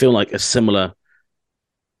I feel like a similar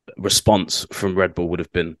response from Red Bull would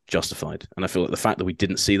have been justified. And I feel like the fact that we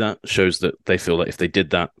didn't see that shows that they feel like if they did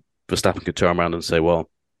that, Verstappen could turn around and say, well,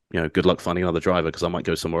 good luck finding another driver, because I might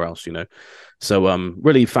go somewhere else, So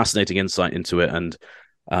really fascinating insight into it. And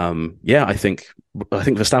I think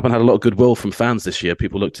Verstappen had a lot of goodwill from fans this year.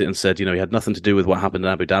 People looked at it and said, he had nothing to do with what happened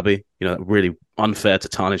in Abu Dhabi. Really unfair to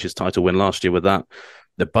tarnish his title win last year with that.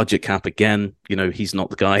 The budget cap again, he's not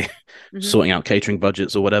the guy sorting out catering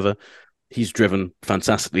budgets or whatever. He's driven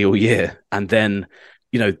fantastically all year. And then,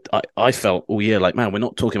 I felt all year like, man, we're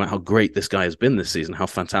not talking about how great this guy has been this season, how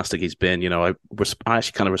fantastic he's been. I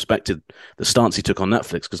actually kind of respected the stance he took on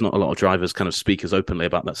Netflix, because not a lot of drivers kind of speak as openly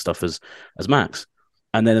about that stuff as Max.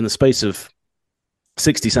 And then in the space of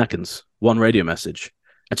 60 seconds, one radio message.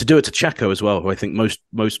 And to do it to Checo as well, who I think most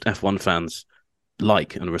F1 fans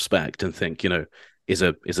like and respect and think, is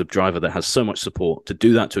a driver that has so much support. To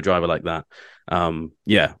do that to a driver like that, I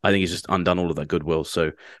think he's just undone all of that goodwill.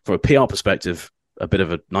 So from a PR perspective, a bit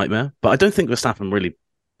of a nightmare. But I don't think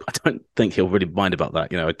he'll really mind about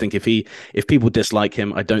that. I think if people dislike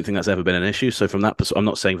him, I don't think that's ever been an issue. So from that perspective, I'm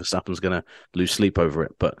not saying Verstappen's going to lose sleep over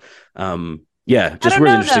it, but just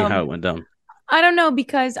really interesting how it went down. I don't know,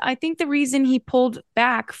 because I think the reason he pulled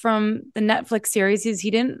back from the Netflix series is he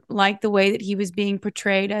didn't like the way that he was being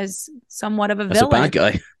portrayed as somewhat of a villain. A bad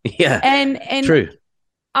guy. Yeah. And true.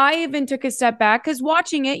 I even took a step back, because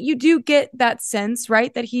watching it, you do get that sense,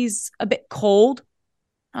 right? That he's a bit cold,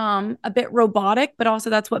 a bit robotic, but also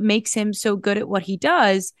that's what makes him so good at what he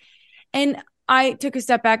does. And I took a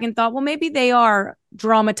step back and thought, well, maybe they are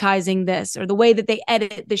dramatizing this, or the way that they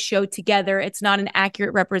edit the show together, it's not an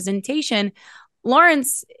accurate representation.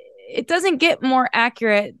 Lawrence, it doesn't get more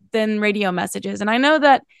accurate than radio messages. And I know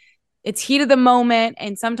that it's heat of the moment,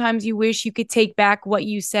 and sometimes you wish you could take back what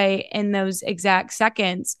you say in those exact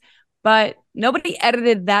seconds, but nobody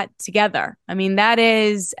edited that together. I mean, that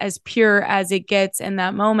is as pure as it gets in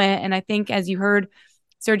that moment. And I think, as you heard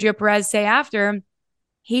Sergio Perez say after,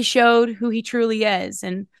 he showed who he truly is.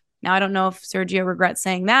 And now I don't know if Sergio regrets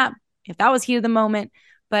saying that, if that was heat of the moment,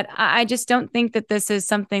 but I just don't think that this is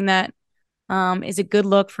something that is a good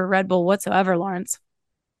look for Red Bull whatsoever, Lawrence.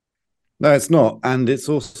 No, it's not. And it's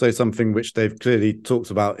also something which they've clearly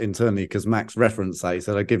talked about internally, because Max referenced that. He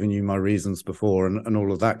said, I've given you my reasons before, and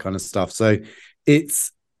all of that kind of stuff. So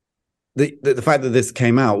it's the fact that this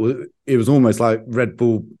came out, it was almost like Red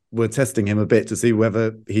Bull were testing him a bit to see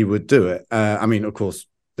whether he would do it. I mean, of course,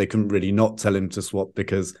 they couldn't really not tell him to swap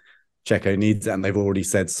because Checo needs it, and they've already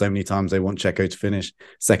said so many times they want Checo to finish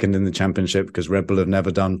second in the championship because Red Bull have never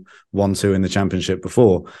done 1-2 in the championship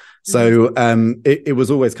before. So it was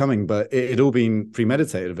always coming, but it had all been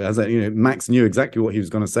premeditated. As Max knew exactly what he was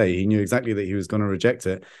going to say. He knew exactly that he was going to reject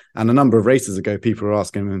it. And a number of races ago, people were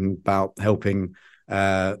asking him about helping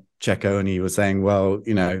Checo, and he was saying, well,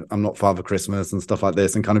 I'm not Father Christmas and stuff like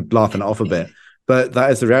this, and kind of laughing it off a bit. But that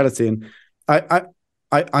is the reality. And I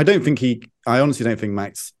honestly don't think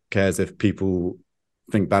Max cares if people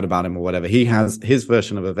think bad about him or whatever. He has his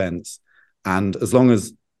version of events, and as long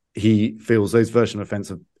as he feels those version of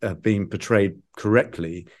events have been portrayed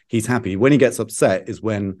correctly, he's happy. When he gets upset is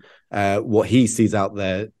when what he sees out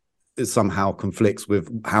there somehow conflicts with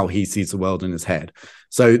how he sees the world in his head.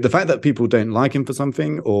 So the fact that people don't like him for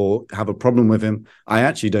something or have a problem with him, I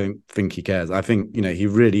actually don't think he cares. I think he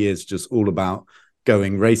really is just all about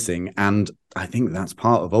going racing, and I think that's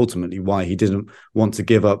part of ultimately why he didn't want to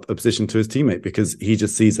give up a position to his teammate, because he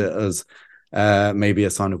just sees it as maybe a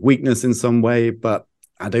sign of weakness in some way. But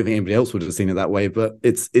I don't think anybody else would have seen it that way. But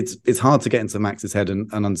it's hard to get into Max's head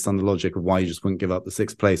and understand the logic of why he just wouldn't give up the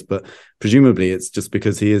 6th place. But presumably it's just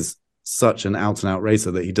because he is such an out and out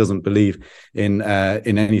racer that he doesn't believe in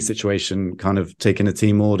any situation kind of taking a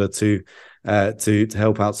team order to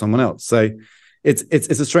help out someone else. So it's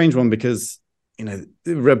a strange one, because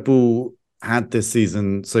Red Bull had this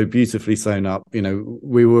season so beautifully sewn up.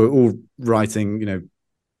 We were all writing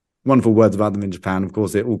wonderful words about them in Japan. Of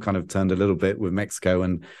course, it all kind of turned a little bit with Mexico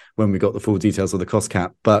and when we got the full details of the cost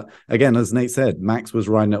cap. But again, as Nate said, Max was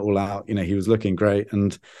riding it all out. He was looking great,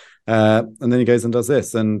 and then he goes and does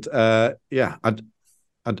this. And I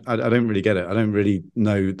don't really get it. I don't really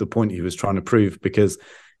know the point he was trying to prove, because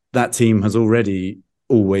that team has already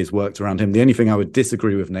always worked around him. The only thing I would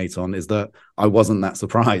disagree with Nate on is that I wasn't that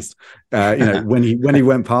surprised. When he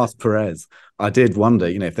went past Perez, I did wonder,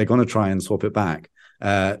 if they're going to try and swap it back,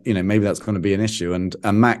 maybe that's going to be an issue. And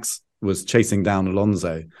Max was chasing down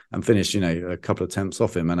Alonso and finished, a couple of tenths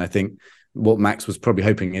off him. And I think what Max was probably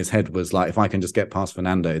hoping in his head was like, if I can just get past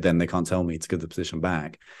Fernando, then they can't tell me to give the position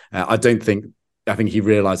back. I think he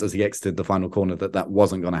realized as he exited the final corner that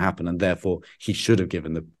wasn't going to happen, and therefore he should have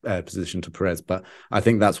given the position to Perez. But I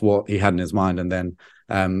think that's what he had in his mind. And then,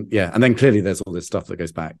 and then clearly there's all this stuff that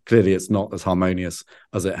goes back. Clearly it's not as harmonious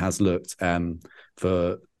as it has looked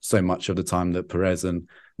for so much of the time that Perez and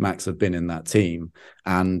Max have been in that team.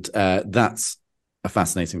 And that's a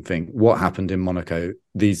fascinating thing. What happened in Monaco?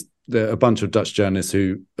 A bunch of Dutch journalists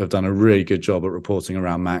who have done a really good job at reporting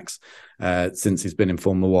around Max since he's been in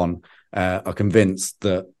Formula One are convinced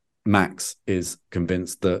that Max is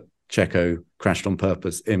convinced that Checo crashed on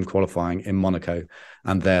purpose in qualifying in Monaco,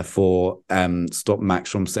 and therefore stopped Max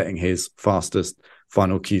from setting his fastest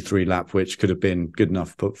final Q3 lap, which could have been good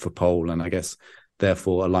enough for pole, and I guess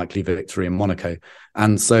therefore a likely victory in Monaco.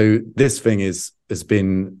 And so this thing has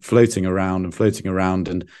been floating around,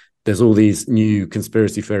 and there's all these new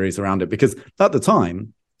conspiracy theories around it, because at the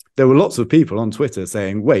time there were lots of people on Twitter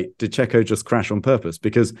saying, wait, did Checo just crash on purpose?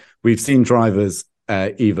 Because we've seen drivers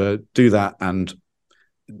either do that and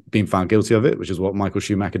been found guilty of it, which is what Michael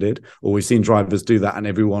Schumacher did, or we've seen drivers do that and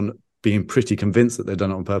everyone being pretty convinced that they've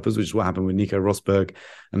done it on purpose, which is what happened with Nico Rosberg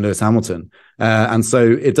and Lewis Hamilton. And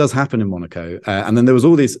so it does happen in Monaco. And then there was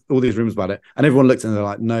all these rumors about it, and everyone looked and they're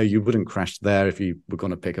like, no, you wouldn't crash there if you were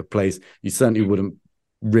going to pick a place. You certainly wouldn't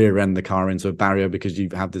rear end the car into a barrier, because you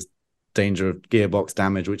have this danger of gearbox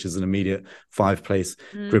damage, which is an immediate 5-place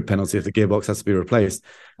grid penalty if the gearbox has to be replaced.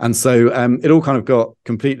 And so it all kind of got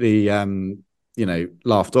completely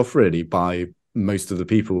laughed off really by most of the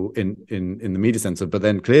people in the media center. But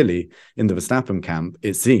then clearly in the Verstappen camp,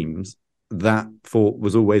 it seems that thought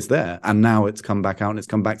was always there, and now it's come back out and it's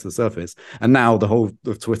come back to the surface, and now the whole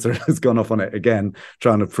of Twitter has gone off on it again,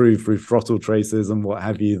 trying to prove through throttle traces and what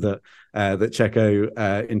have you that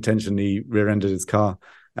Checo intentionally rear-ended his car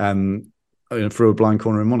through a blind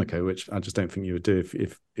corner in Monaco, which I just don't think you would do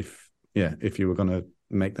if you were going to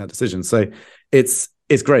make that decision. So it's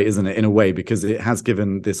great, isn't it, in a way, because it has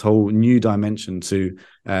given this whole new dimension to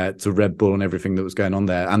Red Bull and everything that was going on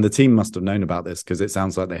there. And the team must have known about this, because it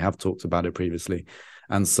sounds like they have talked about it previously.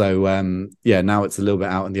 And so, now it's a little bit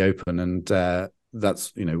out in the open, and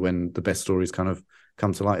that's, when the best stories kind of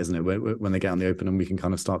come to light, isn't it? When they get on the open and we can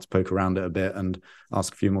kind of start to poke around it a bit and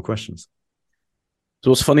ask a few more questions. So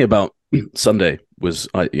what's funny about Sunday was,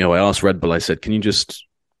 I asked Red Bull, I said, can you just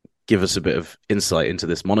give us a bit of insight into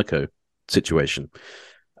this Monaco situation?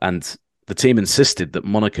 And the team insisted that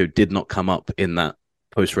Monaco did not come up in that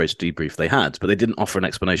post-race debrief they had, but they didn't offer an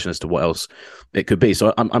explanation as to what else it could be.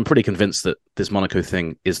 So I'm pretty convinced that this Monaco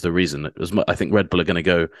thing is the reason. I think Red Bull are going to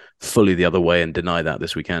go fully the other way and deny that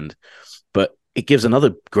this weekend. But it gives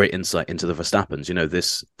another great insight into the Verstappens.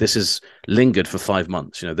 This has lingered for 5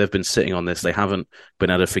 months. They've been sitting on this. They haven't been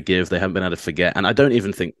able to forgive. They haven't been able to forget. And I don't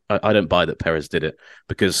even think, I don't buy that Perez did it,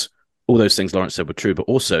 because all those things Lawrence said were true. But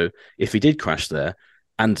also, if he did crash there,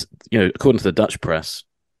 and, according to the Dutch press,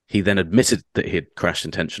 he then admitted that he had crashed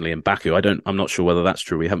intentionally in Baku. I'm not sure whether that's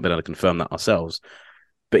true. We haven't been able to confirm that ourselves.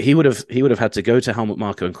 But he would have had to go to Helmut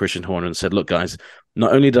Marko and Christian Horner and said, look, guys,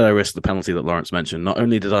 not only did I risk the penalty that Lawrence mentioned, not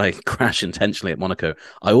only did I crash intentionally at Monaco,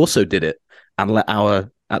 I also did it and let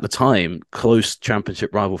our, at the time, close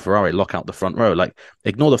championship rival Ferrari lock out the front row. Like,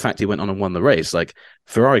 ignore the fact he went on and won the race. Like,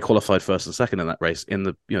 Ferrari qualified first and second in that race in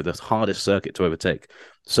the hardest circuit to overtake.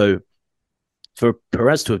 So for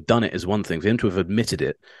Perez to have done it is one thing. For him to have admitted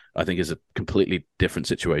it, I think, is a completely different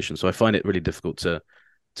situation. So I find it really difficult to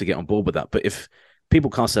get on board with that. But if people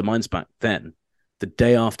cast their minds back then, the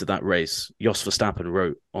day after that race, Jos Verstappen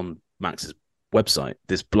wrote on Max's website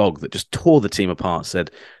this blog that just tore the team apart,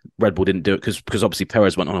 said Red Bull didn't do it because obviously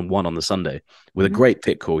Perez went on and won the Sunday with a great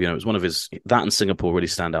pit call. It was one of his, that and Singapore really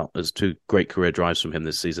stand out as two great career drives from him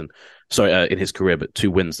this season. Sorry, in his career, but 2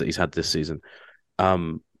 wins that he's had this season.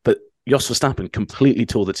 But Jos Verstappen completely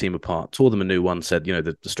tore the team apart, tore them a new one, said,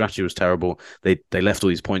 the strategy was terrible. They left all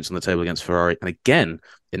these points on the table against Ferrari. And again,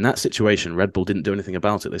 in that situation, Red Bull didn't do anything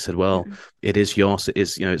about it. They said, well, it is Jos, it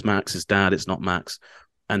is, it's Max's dad, it's not Max.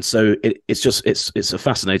 And so it's a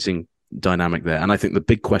fascinating dynamic there. And I think the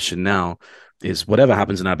big question now is whatever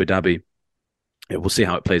happens in Abu Dhabi, we'll see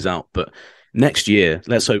how it plays out. But next year,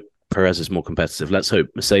 let's hope Perez is more competitive. Let's hope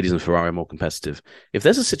Mercedes and Ferrari are more competitive. If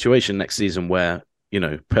there's a situation next season where,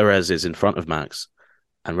 Perez is in front of Max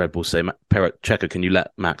and Red Bull say, Checo, can you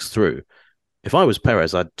let Max through? If I was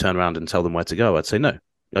Perez, I'd turn around and tell them where to go. I'd say, no,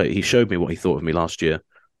 he showed me what he thought of me last year.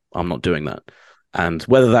 I'm not doing that. And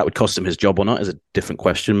whether that would cost him his job or not is a different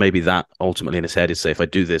question. Maybe that ultimately in his head is say, if I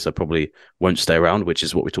do this, I probably won't stay around, which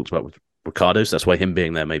is what we talked about with Ricciardo. So that's why him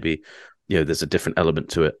being there, maybe, there's a different element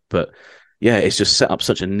to it. But yeah, it's just set up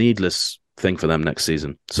such a needless thing for them next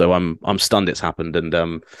season. So I'm stunned it's happened.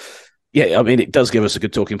 And yeah, I mean, it does give us a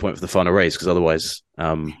good talking point for the final race, because otherwise,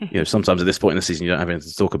 sometimes at this point in the season, you don't have anything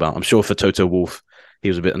to talk about. I'm sure for Toto Wolff, he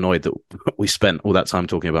was a bit annoyed that we spent all that time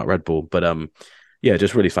talking about Red Bull. But yeah,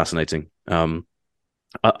 just really fascinating.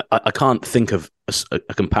 I can't think of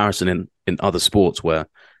a comparison in other sports where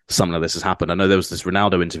something like this has happened. I know there was this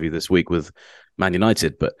Ronaldo interview this week with Man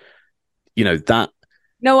United, but that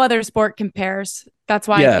no other sport compares. That's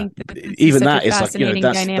why I think that even that is like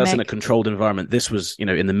that's in a controlled environment. This was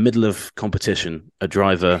in the middle of competition, a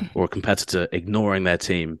driver or a competitor ignoring their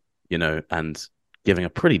team, and giving a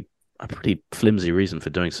pretty flimsy reason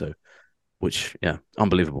for doing so, which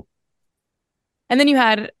unbelievable. And then you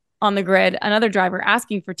had on the grid another driver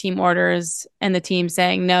asking for team orders and the team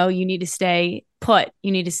saying, no, you need to stay put.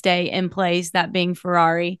 You need to stay in place, that being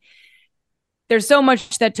Ferrari. There's so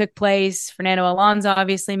much that took place. Fernando Alonso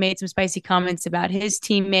obviously made some spicy comments about his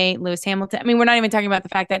teammate, Lewis Hamilton. I mean, we're not even talking about the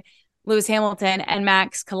fact that Lewis Hamilton and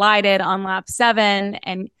Max collided on lap 7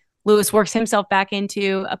 and Lewis works himself back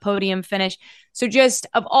into a podium finish. So just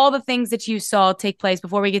of all the things that you saw take place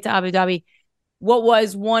before we get to Abu Dhabi, what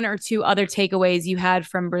was 1 or 2 other takeaways you had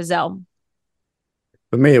from Brazil?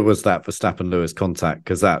 For me, it was that Verstappen-Lewis contact,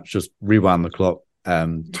 because that just rewound the clock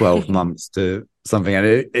 12 months to something.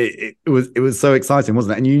 And it was so exciting,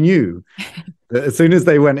 wasn't it? And you knew that as soon as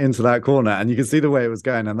they went into that corner, and you could see the way it was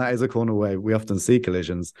going, and that is a corner where we often see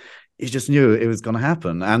collisions, you just knew it was going to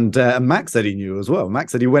happen. And Max said he knew as well.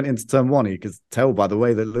 Max said he went into turn 1. He could tell by the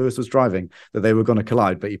way that Lewis was driving that they were going to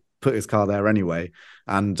collide, but he put his car there anyway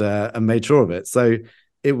and made sure of it. So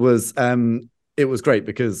it was great,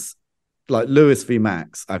 because like Lewis v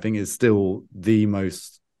Max, I think, is still the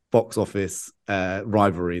most box office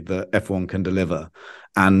rivalry that F1 can deliver.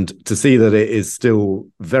 And to see that it is still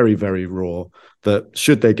very, very raw, that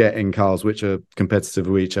should they get in cars which are competitive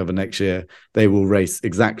with each other next year, they will race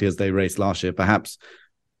exactly as they raced last year, perhaps,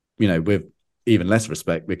 with even less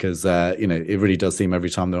respect, because, it really does seem every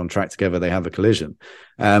time they're on track together, they have a collision.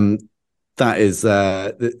 That is,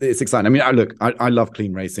 it's exciting. I mean, I love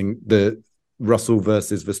clean racing. The Russell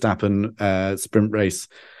versus Verstappen sprint race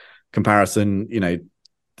comparison,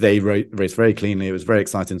 they raced very cleanly. It was very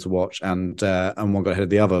exciting to watch, and one got ahead of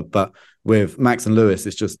the other. But with Max and Lewis,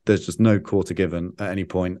 there's just no quarter given at any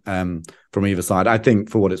point from either side. I think,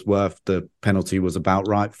 for what it's worth, the penalty was about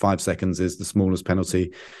right. 5 seconds is the smallest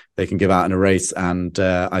penalty they can give out in a race, and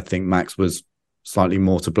I think Max was slightly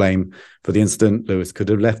more to blame for the incident. Lewis could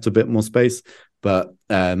have left a bit more space, but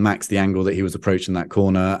Max, the angle that he was approaching that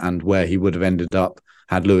corner and where he would have ended up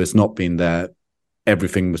had Lewis not been there,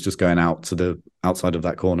 everything was just going out to the outside of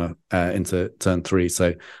that corner into turn 3. So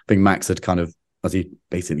I think Max had kind of, as he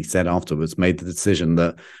basically said afterwards, made the decision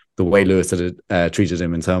that the way Lewis had treated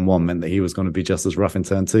him in turn 1 meant that he was going to be just as rough in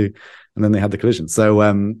turn 2. And then they had the collision. So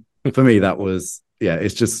for me, that was,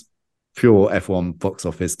 it's just pure F1 box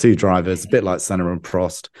office. 2 drivers, a bit like Senna and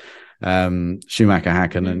Prost, Schumacher,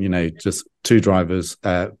 Hakkinen, and, just 2 drivers,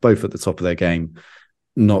 both at the top of their game,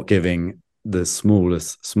 not giving the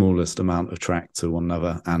smallest amount of track to one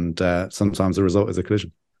another. And sometimes the result is a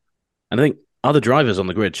collision. And I think other drivers on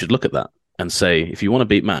the grid should look at that and say, if you want to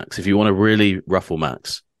beat Max, if you want to really ruffle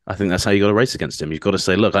Max, I think that's how you got to race against him. You've got to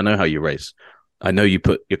say, look, I know how you race. I know you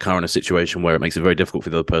put your car in a situation where it makes it very difficult for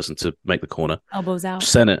the other person to make the corner. Elbows out.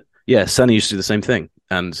 Senna used to do the same thing.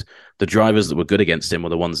 And the drivers that were good against him were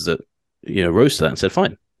the ones that, rose to that and said,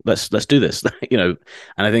 fine, let's do this. And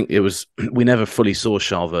I think we never fully saw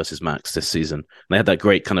Charles versus Max this season. They had that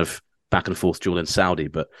great kind of back and forth duel in Saudi.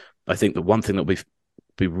 But I think the one thing that will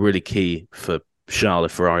be really key for Charles,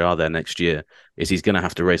 if Ferrari are there next year, is he's going to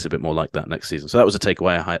have to race a bit more like that next season. So that was a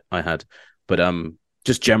takeaway I had. But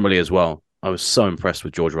just generally as well, I was so impressed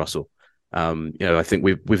with George Russell. I think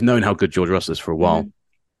we've known how good George Russell is for a while.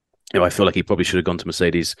 I feel like he probably should have gone to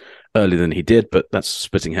Mercedes earlier than he did, but that's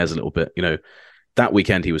splitting hairs a little bit. That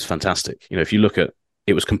weekend he was fantastic. If you look at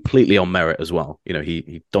it, was completely on merit as well.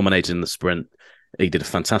 He dominated in the sprint. He did a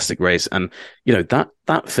fantastic race, and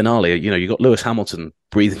that finale. You got Lewis Hamilton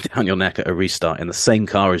breathing down your neck at a restart in the same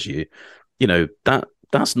car as you.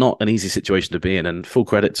 That's not an easy situation to be in. And full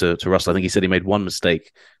credit to Russell. I think he said he made one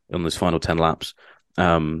mistake on those final 10 laps,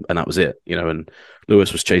 and that was it. And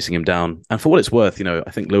Lewis was chasing him down. And for what it's worth,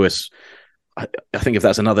 I think Lewis. I think if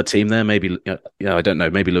that's another team there, maybe I don't know.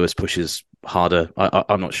 Maybe Lewis pushes harder.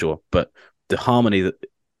 I'm not sure, but the harmony that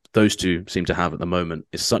those two seem to have at the moment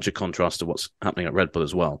is such a contrast to what's happening at Red Bull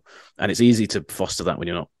as well. And it's easy to foster that when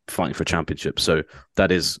you're not fighting for a championship. So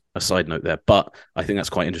that is a side note there. But I think that's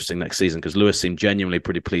quite interesting next season because Lewis seemed genuinely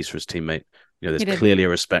pretty pleased for his teammate. There's clearly a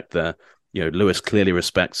respect there. Lewis clearly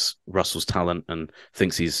respects Russell's talent and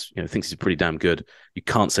thinks he's pretty damn good. You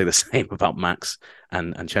can't say the same about Max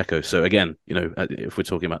and Checo. So again, if we're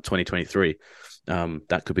talking about 2023,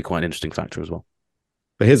 that could be quite an interesting factor as well.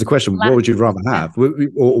 But here's the question: what would you rather have,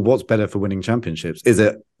 or what's better for winning championships? Is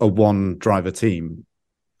it a one-driver team,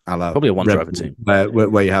 probably a one-driver team,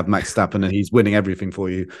 where you have Max Verstappen and he's winning everything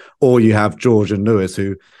for you, or you have George and Lewis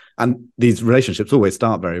who? And these relationships always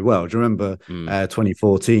start very well. Do you remember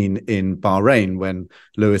 2014 in Bahrain when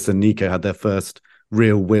Lewis and Nico had their first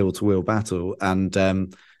real wheel-to-wheel battle, and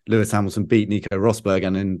Lewis Hamilton beat Nico Rosberg,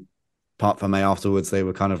 and in Parc Fermé afterwards they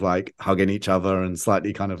were kind of like hugging each other and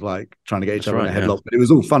slightly kind of like trying to get each other in a headlock. But it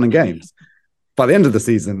was all fun and games. By the end of the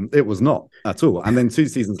season, it was not at all. And then 2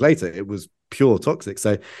 seasons later, it was pure toxic.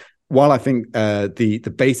 So while I think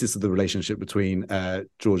the basis of the relationship between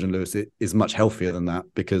George and Lewis is much healthier than that,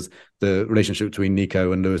 because the relationship between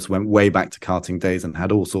Nico and Lewis went way back to karting days and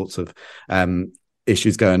had all sorts of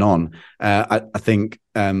issues going on. I think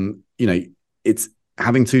it's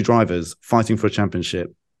having 2 drivers fighting for a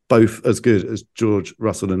championship, both as good as George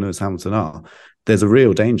Russell and Lewis Hamilton are. There's a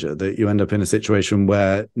real danger that you end up in a situation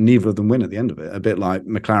where neither of them win at the end of it. A bit like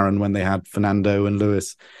McLaren when they had Fernando and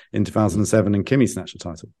Lewis in 2007 and Kimi snatched the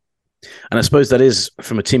title. And I suppose that is,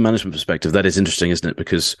 from a team management perspective, that is interesting, isn't it?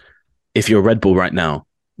 Because if you're Red Bull right now,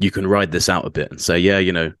 you can ride this out a bit and say,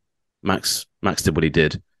 Max did what he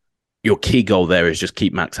did. Your key goal there is just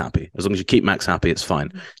keep Max happy. As long as you keep Max happy, it's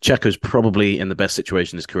fine. Checo's probably in the best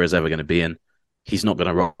situation his career is ever going to be in. He's not going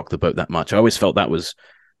to rock the boat that much. I always felt that was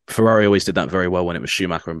Ferrari always did that very well when it was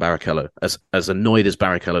Schumacher and Barrichello. As annoyed as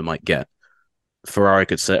Barrichello might get, Ferrari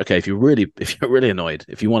could say, okay, if you're really annoyed,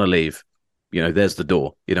 if you want to leave, there's the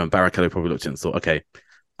door. And Barrichello probably looked at it and thought, okay,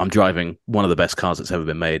 I'm driving one of the best cars that's ever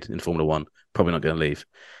been made in Formula One. Probably not going to leave.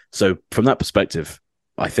 So from that perspective,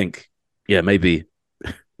 I think, maybe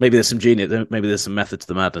there's some genius, maybe there's some method to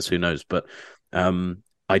the madness. Who knows? But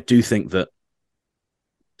I do think that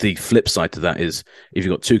the flip side to that is if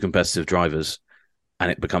you've got 2 competitive drivers and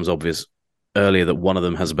it becomes obvious earlier that one of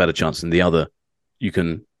them has a better chance than the other, you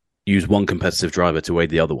can use one competitive driver to aid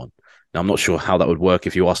the other one. Now, I'm not sure how that would work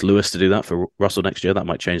if you ask Lewis to do that for Russell next year. That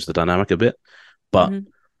might change the dynamic a bit. But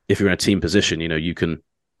if you're in a team position, you can,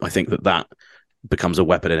 I think that becomes a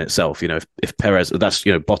weapon in itself. If Perez,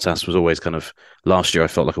 Bottas was always kind of, last year I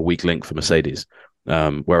felt like a weak link for Mercedes.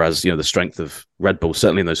 Whereas, the strength of Red Bull,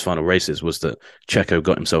 certainly in those final races, was that Checo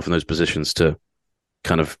got himself in those positions to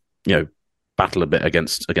kind of, battle a bit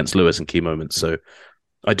against Lewis in key moments. So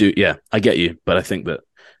I get you, but I think that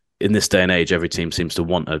in this day and age, every team seems to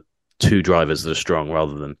want two drivers that are strong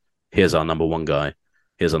rather than here's our number one guy,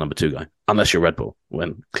 here's our number two guy. Unless you're Red Bull,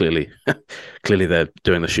 when clearly they're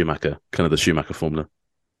doing the Schumacher formula.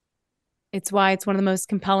 It's why it's one of the most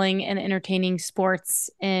compelling and entertaining sports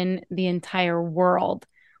in the entire world,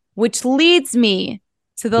 which leads me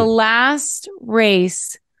to the last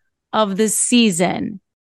race of the season.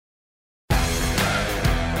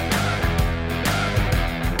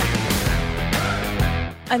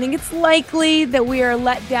 I think it's likely that we are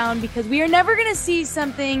let down because we are never going to see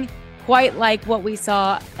something quite like what we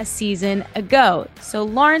saw a season ago. So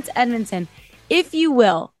Lawrence Edmondson, if you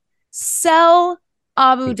will, sell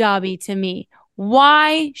Abu Dhabi to me.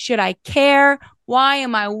 Why should I care? Why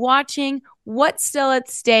am I watching? What's still at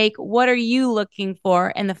stake? What are you looking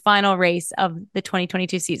for in the final race of the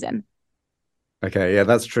 2022 season? Okay, yeah,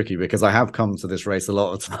 that's tricky because I have come to this race a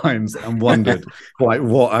lot of times and wondered quite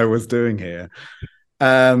what I was doing here.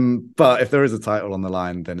 But if there is a title on the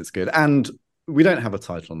line, then it's good. And we don't have a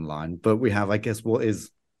title on the line, but we have, I guess, what is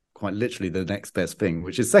quite literally the next best thing,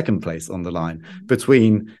 which is second place on the line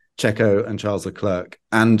between Checo and Charles Leclerc.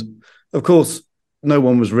 And of course, no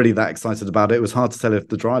one was really that excited about it. It was hard to tell if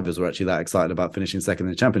the drivers were actually that excited about finishing second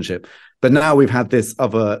in the championship. But now we've had this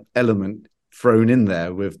other element thrown in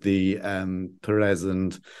there with the Perez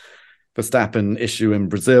and Verstappen issue in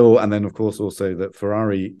Brazil, and then of course also that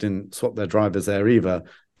Ferrari didn't swap their drivers there either.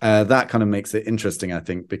 That kind of makes it interesting, I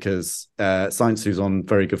think, because Sainz, who's on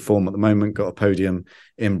very good form at the moment, got a podium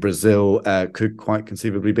in Brazil, could quite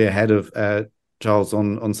conceivably be ahead of Charles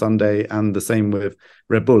on Sunday, and the same with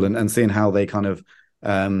Red Bull, and seeing how they kind of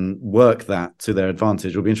work that to their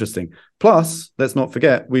advantage will be interesting. Plus, let's not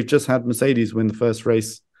forget, we've just had Mercedes win the first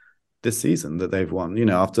race this season that they've won. You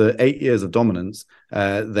know, after 8 years of dominance,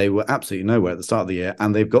 they were absolutely nowhere at the start of the year,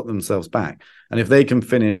 and they've got themselves back. And if they can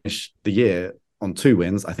finish the year on 2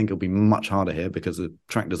 wins, I think it'll be much harder here because the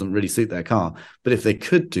track doesn't really suit their car. But if they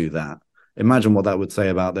could do that, imagine what that would say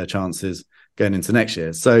about their chances going into next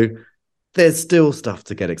year. So there's still stuff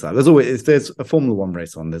to get excited. If there's a Formula One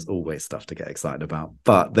race on, there's always stuff to get excited about.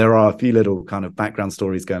 But there are a few little kind of background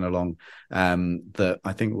stories going along that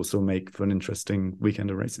I think will still make for an interesting weekend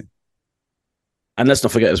of racing. And let's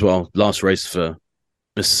not forget as well, last race for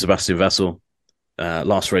Mr. Sebastian Vettel,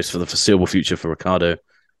 last race for the foreseeable future for Ricciardo,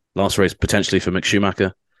 last race potentially for Mick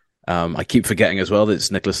Schumacher. I keep forgetting as well that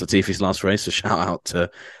it's Nicholas Latifi's last race, so shout out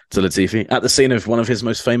to Latifi at the scene of one of his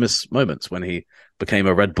most famous moments when he became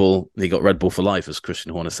a Red Bull. He got Red Bull for life, as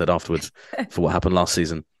Christian Horner said afterwards, for what happened last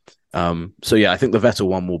season. So yeah, I think the Vettel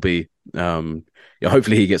one will be,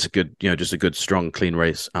 hopefully he gets a good, just a good, strong, clean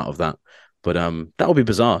race out of that. But that will be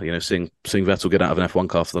bizarre, seeing Vettel get out of an F1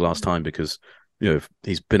 car for the last time because,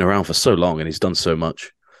 he's been around for so long and he's done so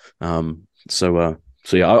much.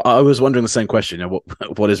 So yeah, I was wondering the same question.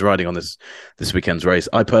 What is riding on this weekend's race?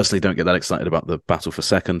 I personally don't get that excited about the battle for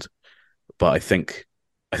second, but I think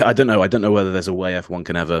I don't know. I don't know whether there's a way F1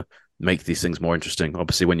 can ever make these things more interesting.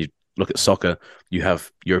 Obviously, when you look at soccer, you have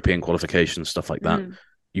European qualifications, stuff like that.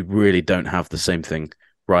 You really don't have the same thing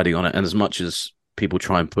riding on it. And as much as people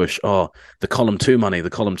try and push, the column two money.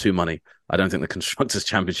 I don't think the Constructors'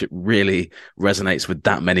 Championship really resonates with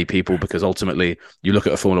that many people because ultimately you look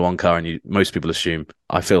at a Formula One car and most people assume,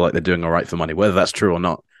 I feel like they're doing all right for money. Whether that's true or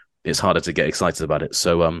not, it's harder to get excited about it.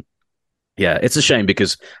 So, yeah, it's a shame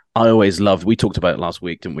because I always loved, we talked about it last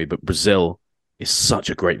week, didn't we? But Brazil is such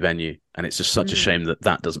a great venue and it's just such a shame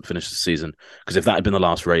that doesn't finish the season because if that had been the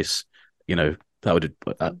last race, that would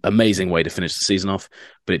be an amazing way to finish the season off,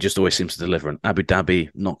 but it just always seems to deliver. And Abu Dhabi,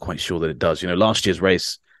 not quite sure that it does. Last year's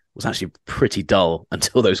race was actually pretty dull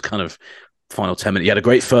until those kind of final 10 minutes. You had a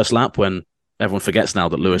great first lap when everyone forgets now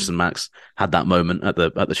that Lewis and Max had that moment at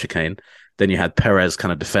the chicane. Then you had Perez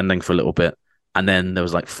kind of defending for a little bit. And then there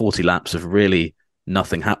was like 40 laps of really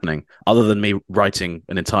nothing happening other than me writing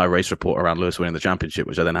an entire race report around Lewis winning the championship,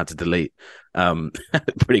 which I then had to delete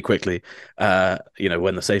pretty quickly,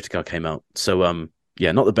 when the safety car came out. So,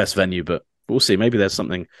 yeah, not the best venue, but we'll see. Maybe there's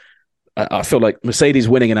something. I feel like Mercedes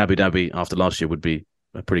winning in Abu Dhabi after last year would be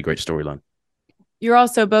a pretty great storyline. You're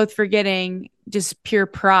also both forgetting just pure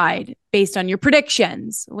pride based on your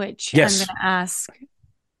predictions, which yes. I'm going to ask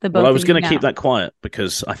the both of you. Well, I was going to keep that quiet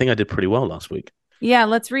because I think I did pretty well last week. Yeah,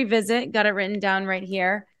 let's revisit. Got it written down right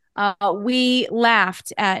here. We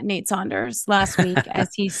laughed at Nate Saunders last week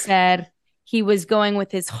as he said he was going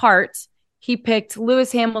with his heart. He picked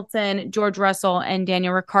Lewis Hamilton, George Russell, and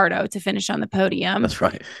Daniel Ricciardo to finish on the podium. That's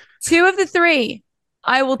right. 2 of the 3.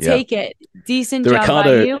 I will take it. Decent job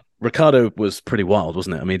by you. Ricciardo was pretty wild,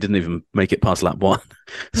 wasn't it? I mean, he didn't even make it past lap 1.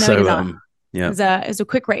 No, so, yeah. It was a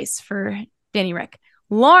quick race for Danny Rick.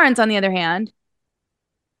 Lawrence, on the other hand,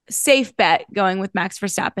 safe bet going with Max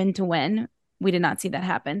Verstappen to win. We did not see that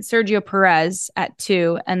happen. Sergio Perez at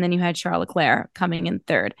 2, and then you had Charles Leclerc coming in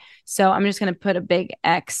 3rd. So I'm just going to put a big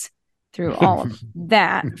X through all of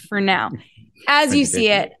that for now. As you see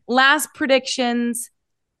it, last predictions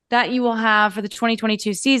that you will have for the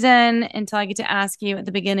 2022 season until I get to ask you at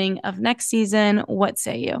the beginning of next season. What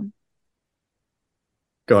say you?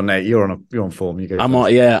 Go on, Nate. You're on form. You go.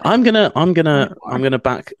 I'm gonna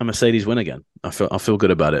back a Mercedes win again. I feel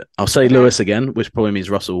good about it. I'll say Lewis again, which probably means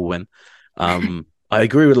Russell will win. I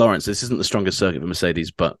agree with Lawrence. This isn't the strongest circuit for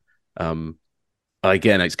Mercedes, but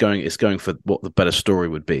again, it's going for what the better story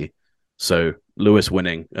would be. So Lewis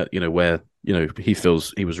winning, where he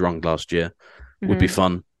feels he was wrong last year, would be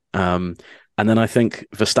fun. And then I think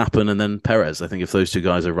Verstappen and then Perez. I think if those two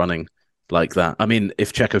guys are running like that, I mean,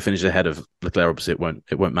 if Checo finishes ahead of Leclerc, obviously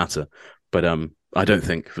it won't matter. But I don't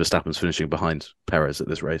think Verstappen's finishing behind Perez at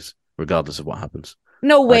this race, regardless of what happens.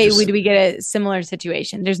 No way would we get a similar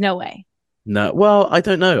situation. There's no way. No, well, I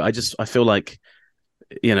don't know. I feel like,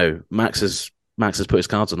 Max has put his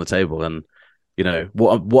cards on the table, and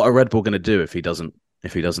what are Red Bull going to do if he doesn't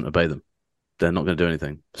obey them? They're not going to do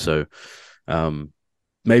anything. So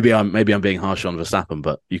maybe I'm being harsh on Verstappen,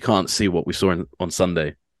 but you can't see what we saw on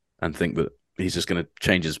Sunday and think that he's just going to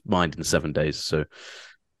change his mind in 7 days. So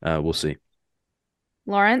we'll see.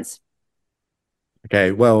 Lawrence?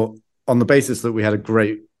 Okay, well, on the basis that we had a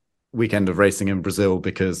great weekend of racing in Brazil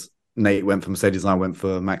because Nate went for Mercedes and I went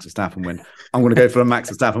for Max Verstappen win, I'm going to go for a Max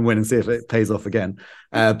Verstappen win and see if it pays off again.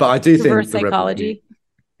 But I do think reverse psychology.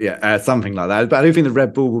 Something like that. But I do think the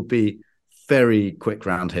Red Bull will be very quick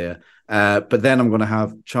round here. But then I'm going to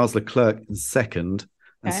have Charles Leclerc in 2nd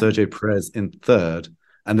and Sergio Perez in 3rd.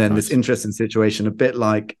 And then this interesting situation, a bit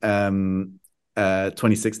like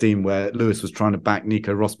 2016, where Lewis was trying to back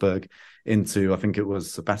Nico Rosberg into, I think it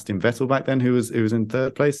was Sebastian Vettel back then, who was in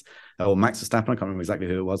 3rd place, or Max Verstappen. I can't remember exactly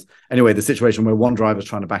who it was. Anyway, the situation where one driver's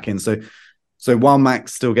trying to back in. So while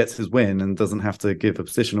Max still gets his win and doesn't have to give a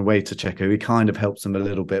position away to Checo, he kind of helps him a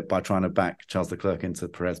little bit by trying to back Charles Leclerc into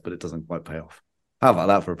Perez, but it doesn't quite pay off. How about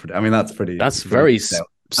that for a? I mean, that's pretty. That's very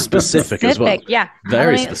specific as well. Yeah,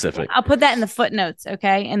 very specific. I'll put that in the footnotes,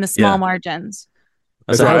 okay, in the small margins.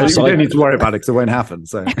 You don't need to worry about it because it won't happen.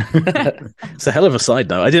 So it's a hell of a side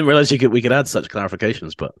note. I didn't realize we could add such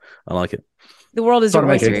clarifications, but I like it. The world is your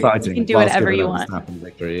oyster. You can do whatever you want.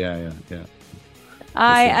 Victory. Yeah.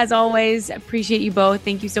 As always, appreciate you both.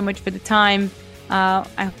 Thank you so much for the time.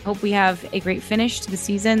 I hope we have a great finish to the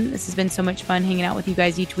season. This has been so much fun hanging out with you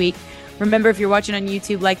guys each week. Remember, if you're watching on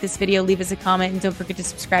YouTube, like this video, leave us a comment, and don't forget to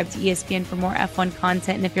subscribe to ESPN for more F1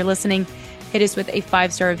 content. And if you're listening, hit us with a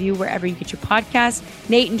 5-star review wherever you get your podcast.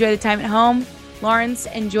 Nate, enjoy the time at home. Lawrence,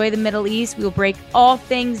 enjoy the Middle East. We will break all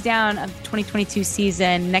things down of the 2022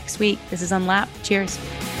 season next week. This is Unlapped. Cheers.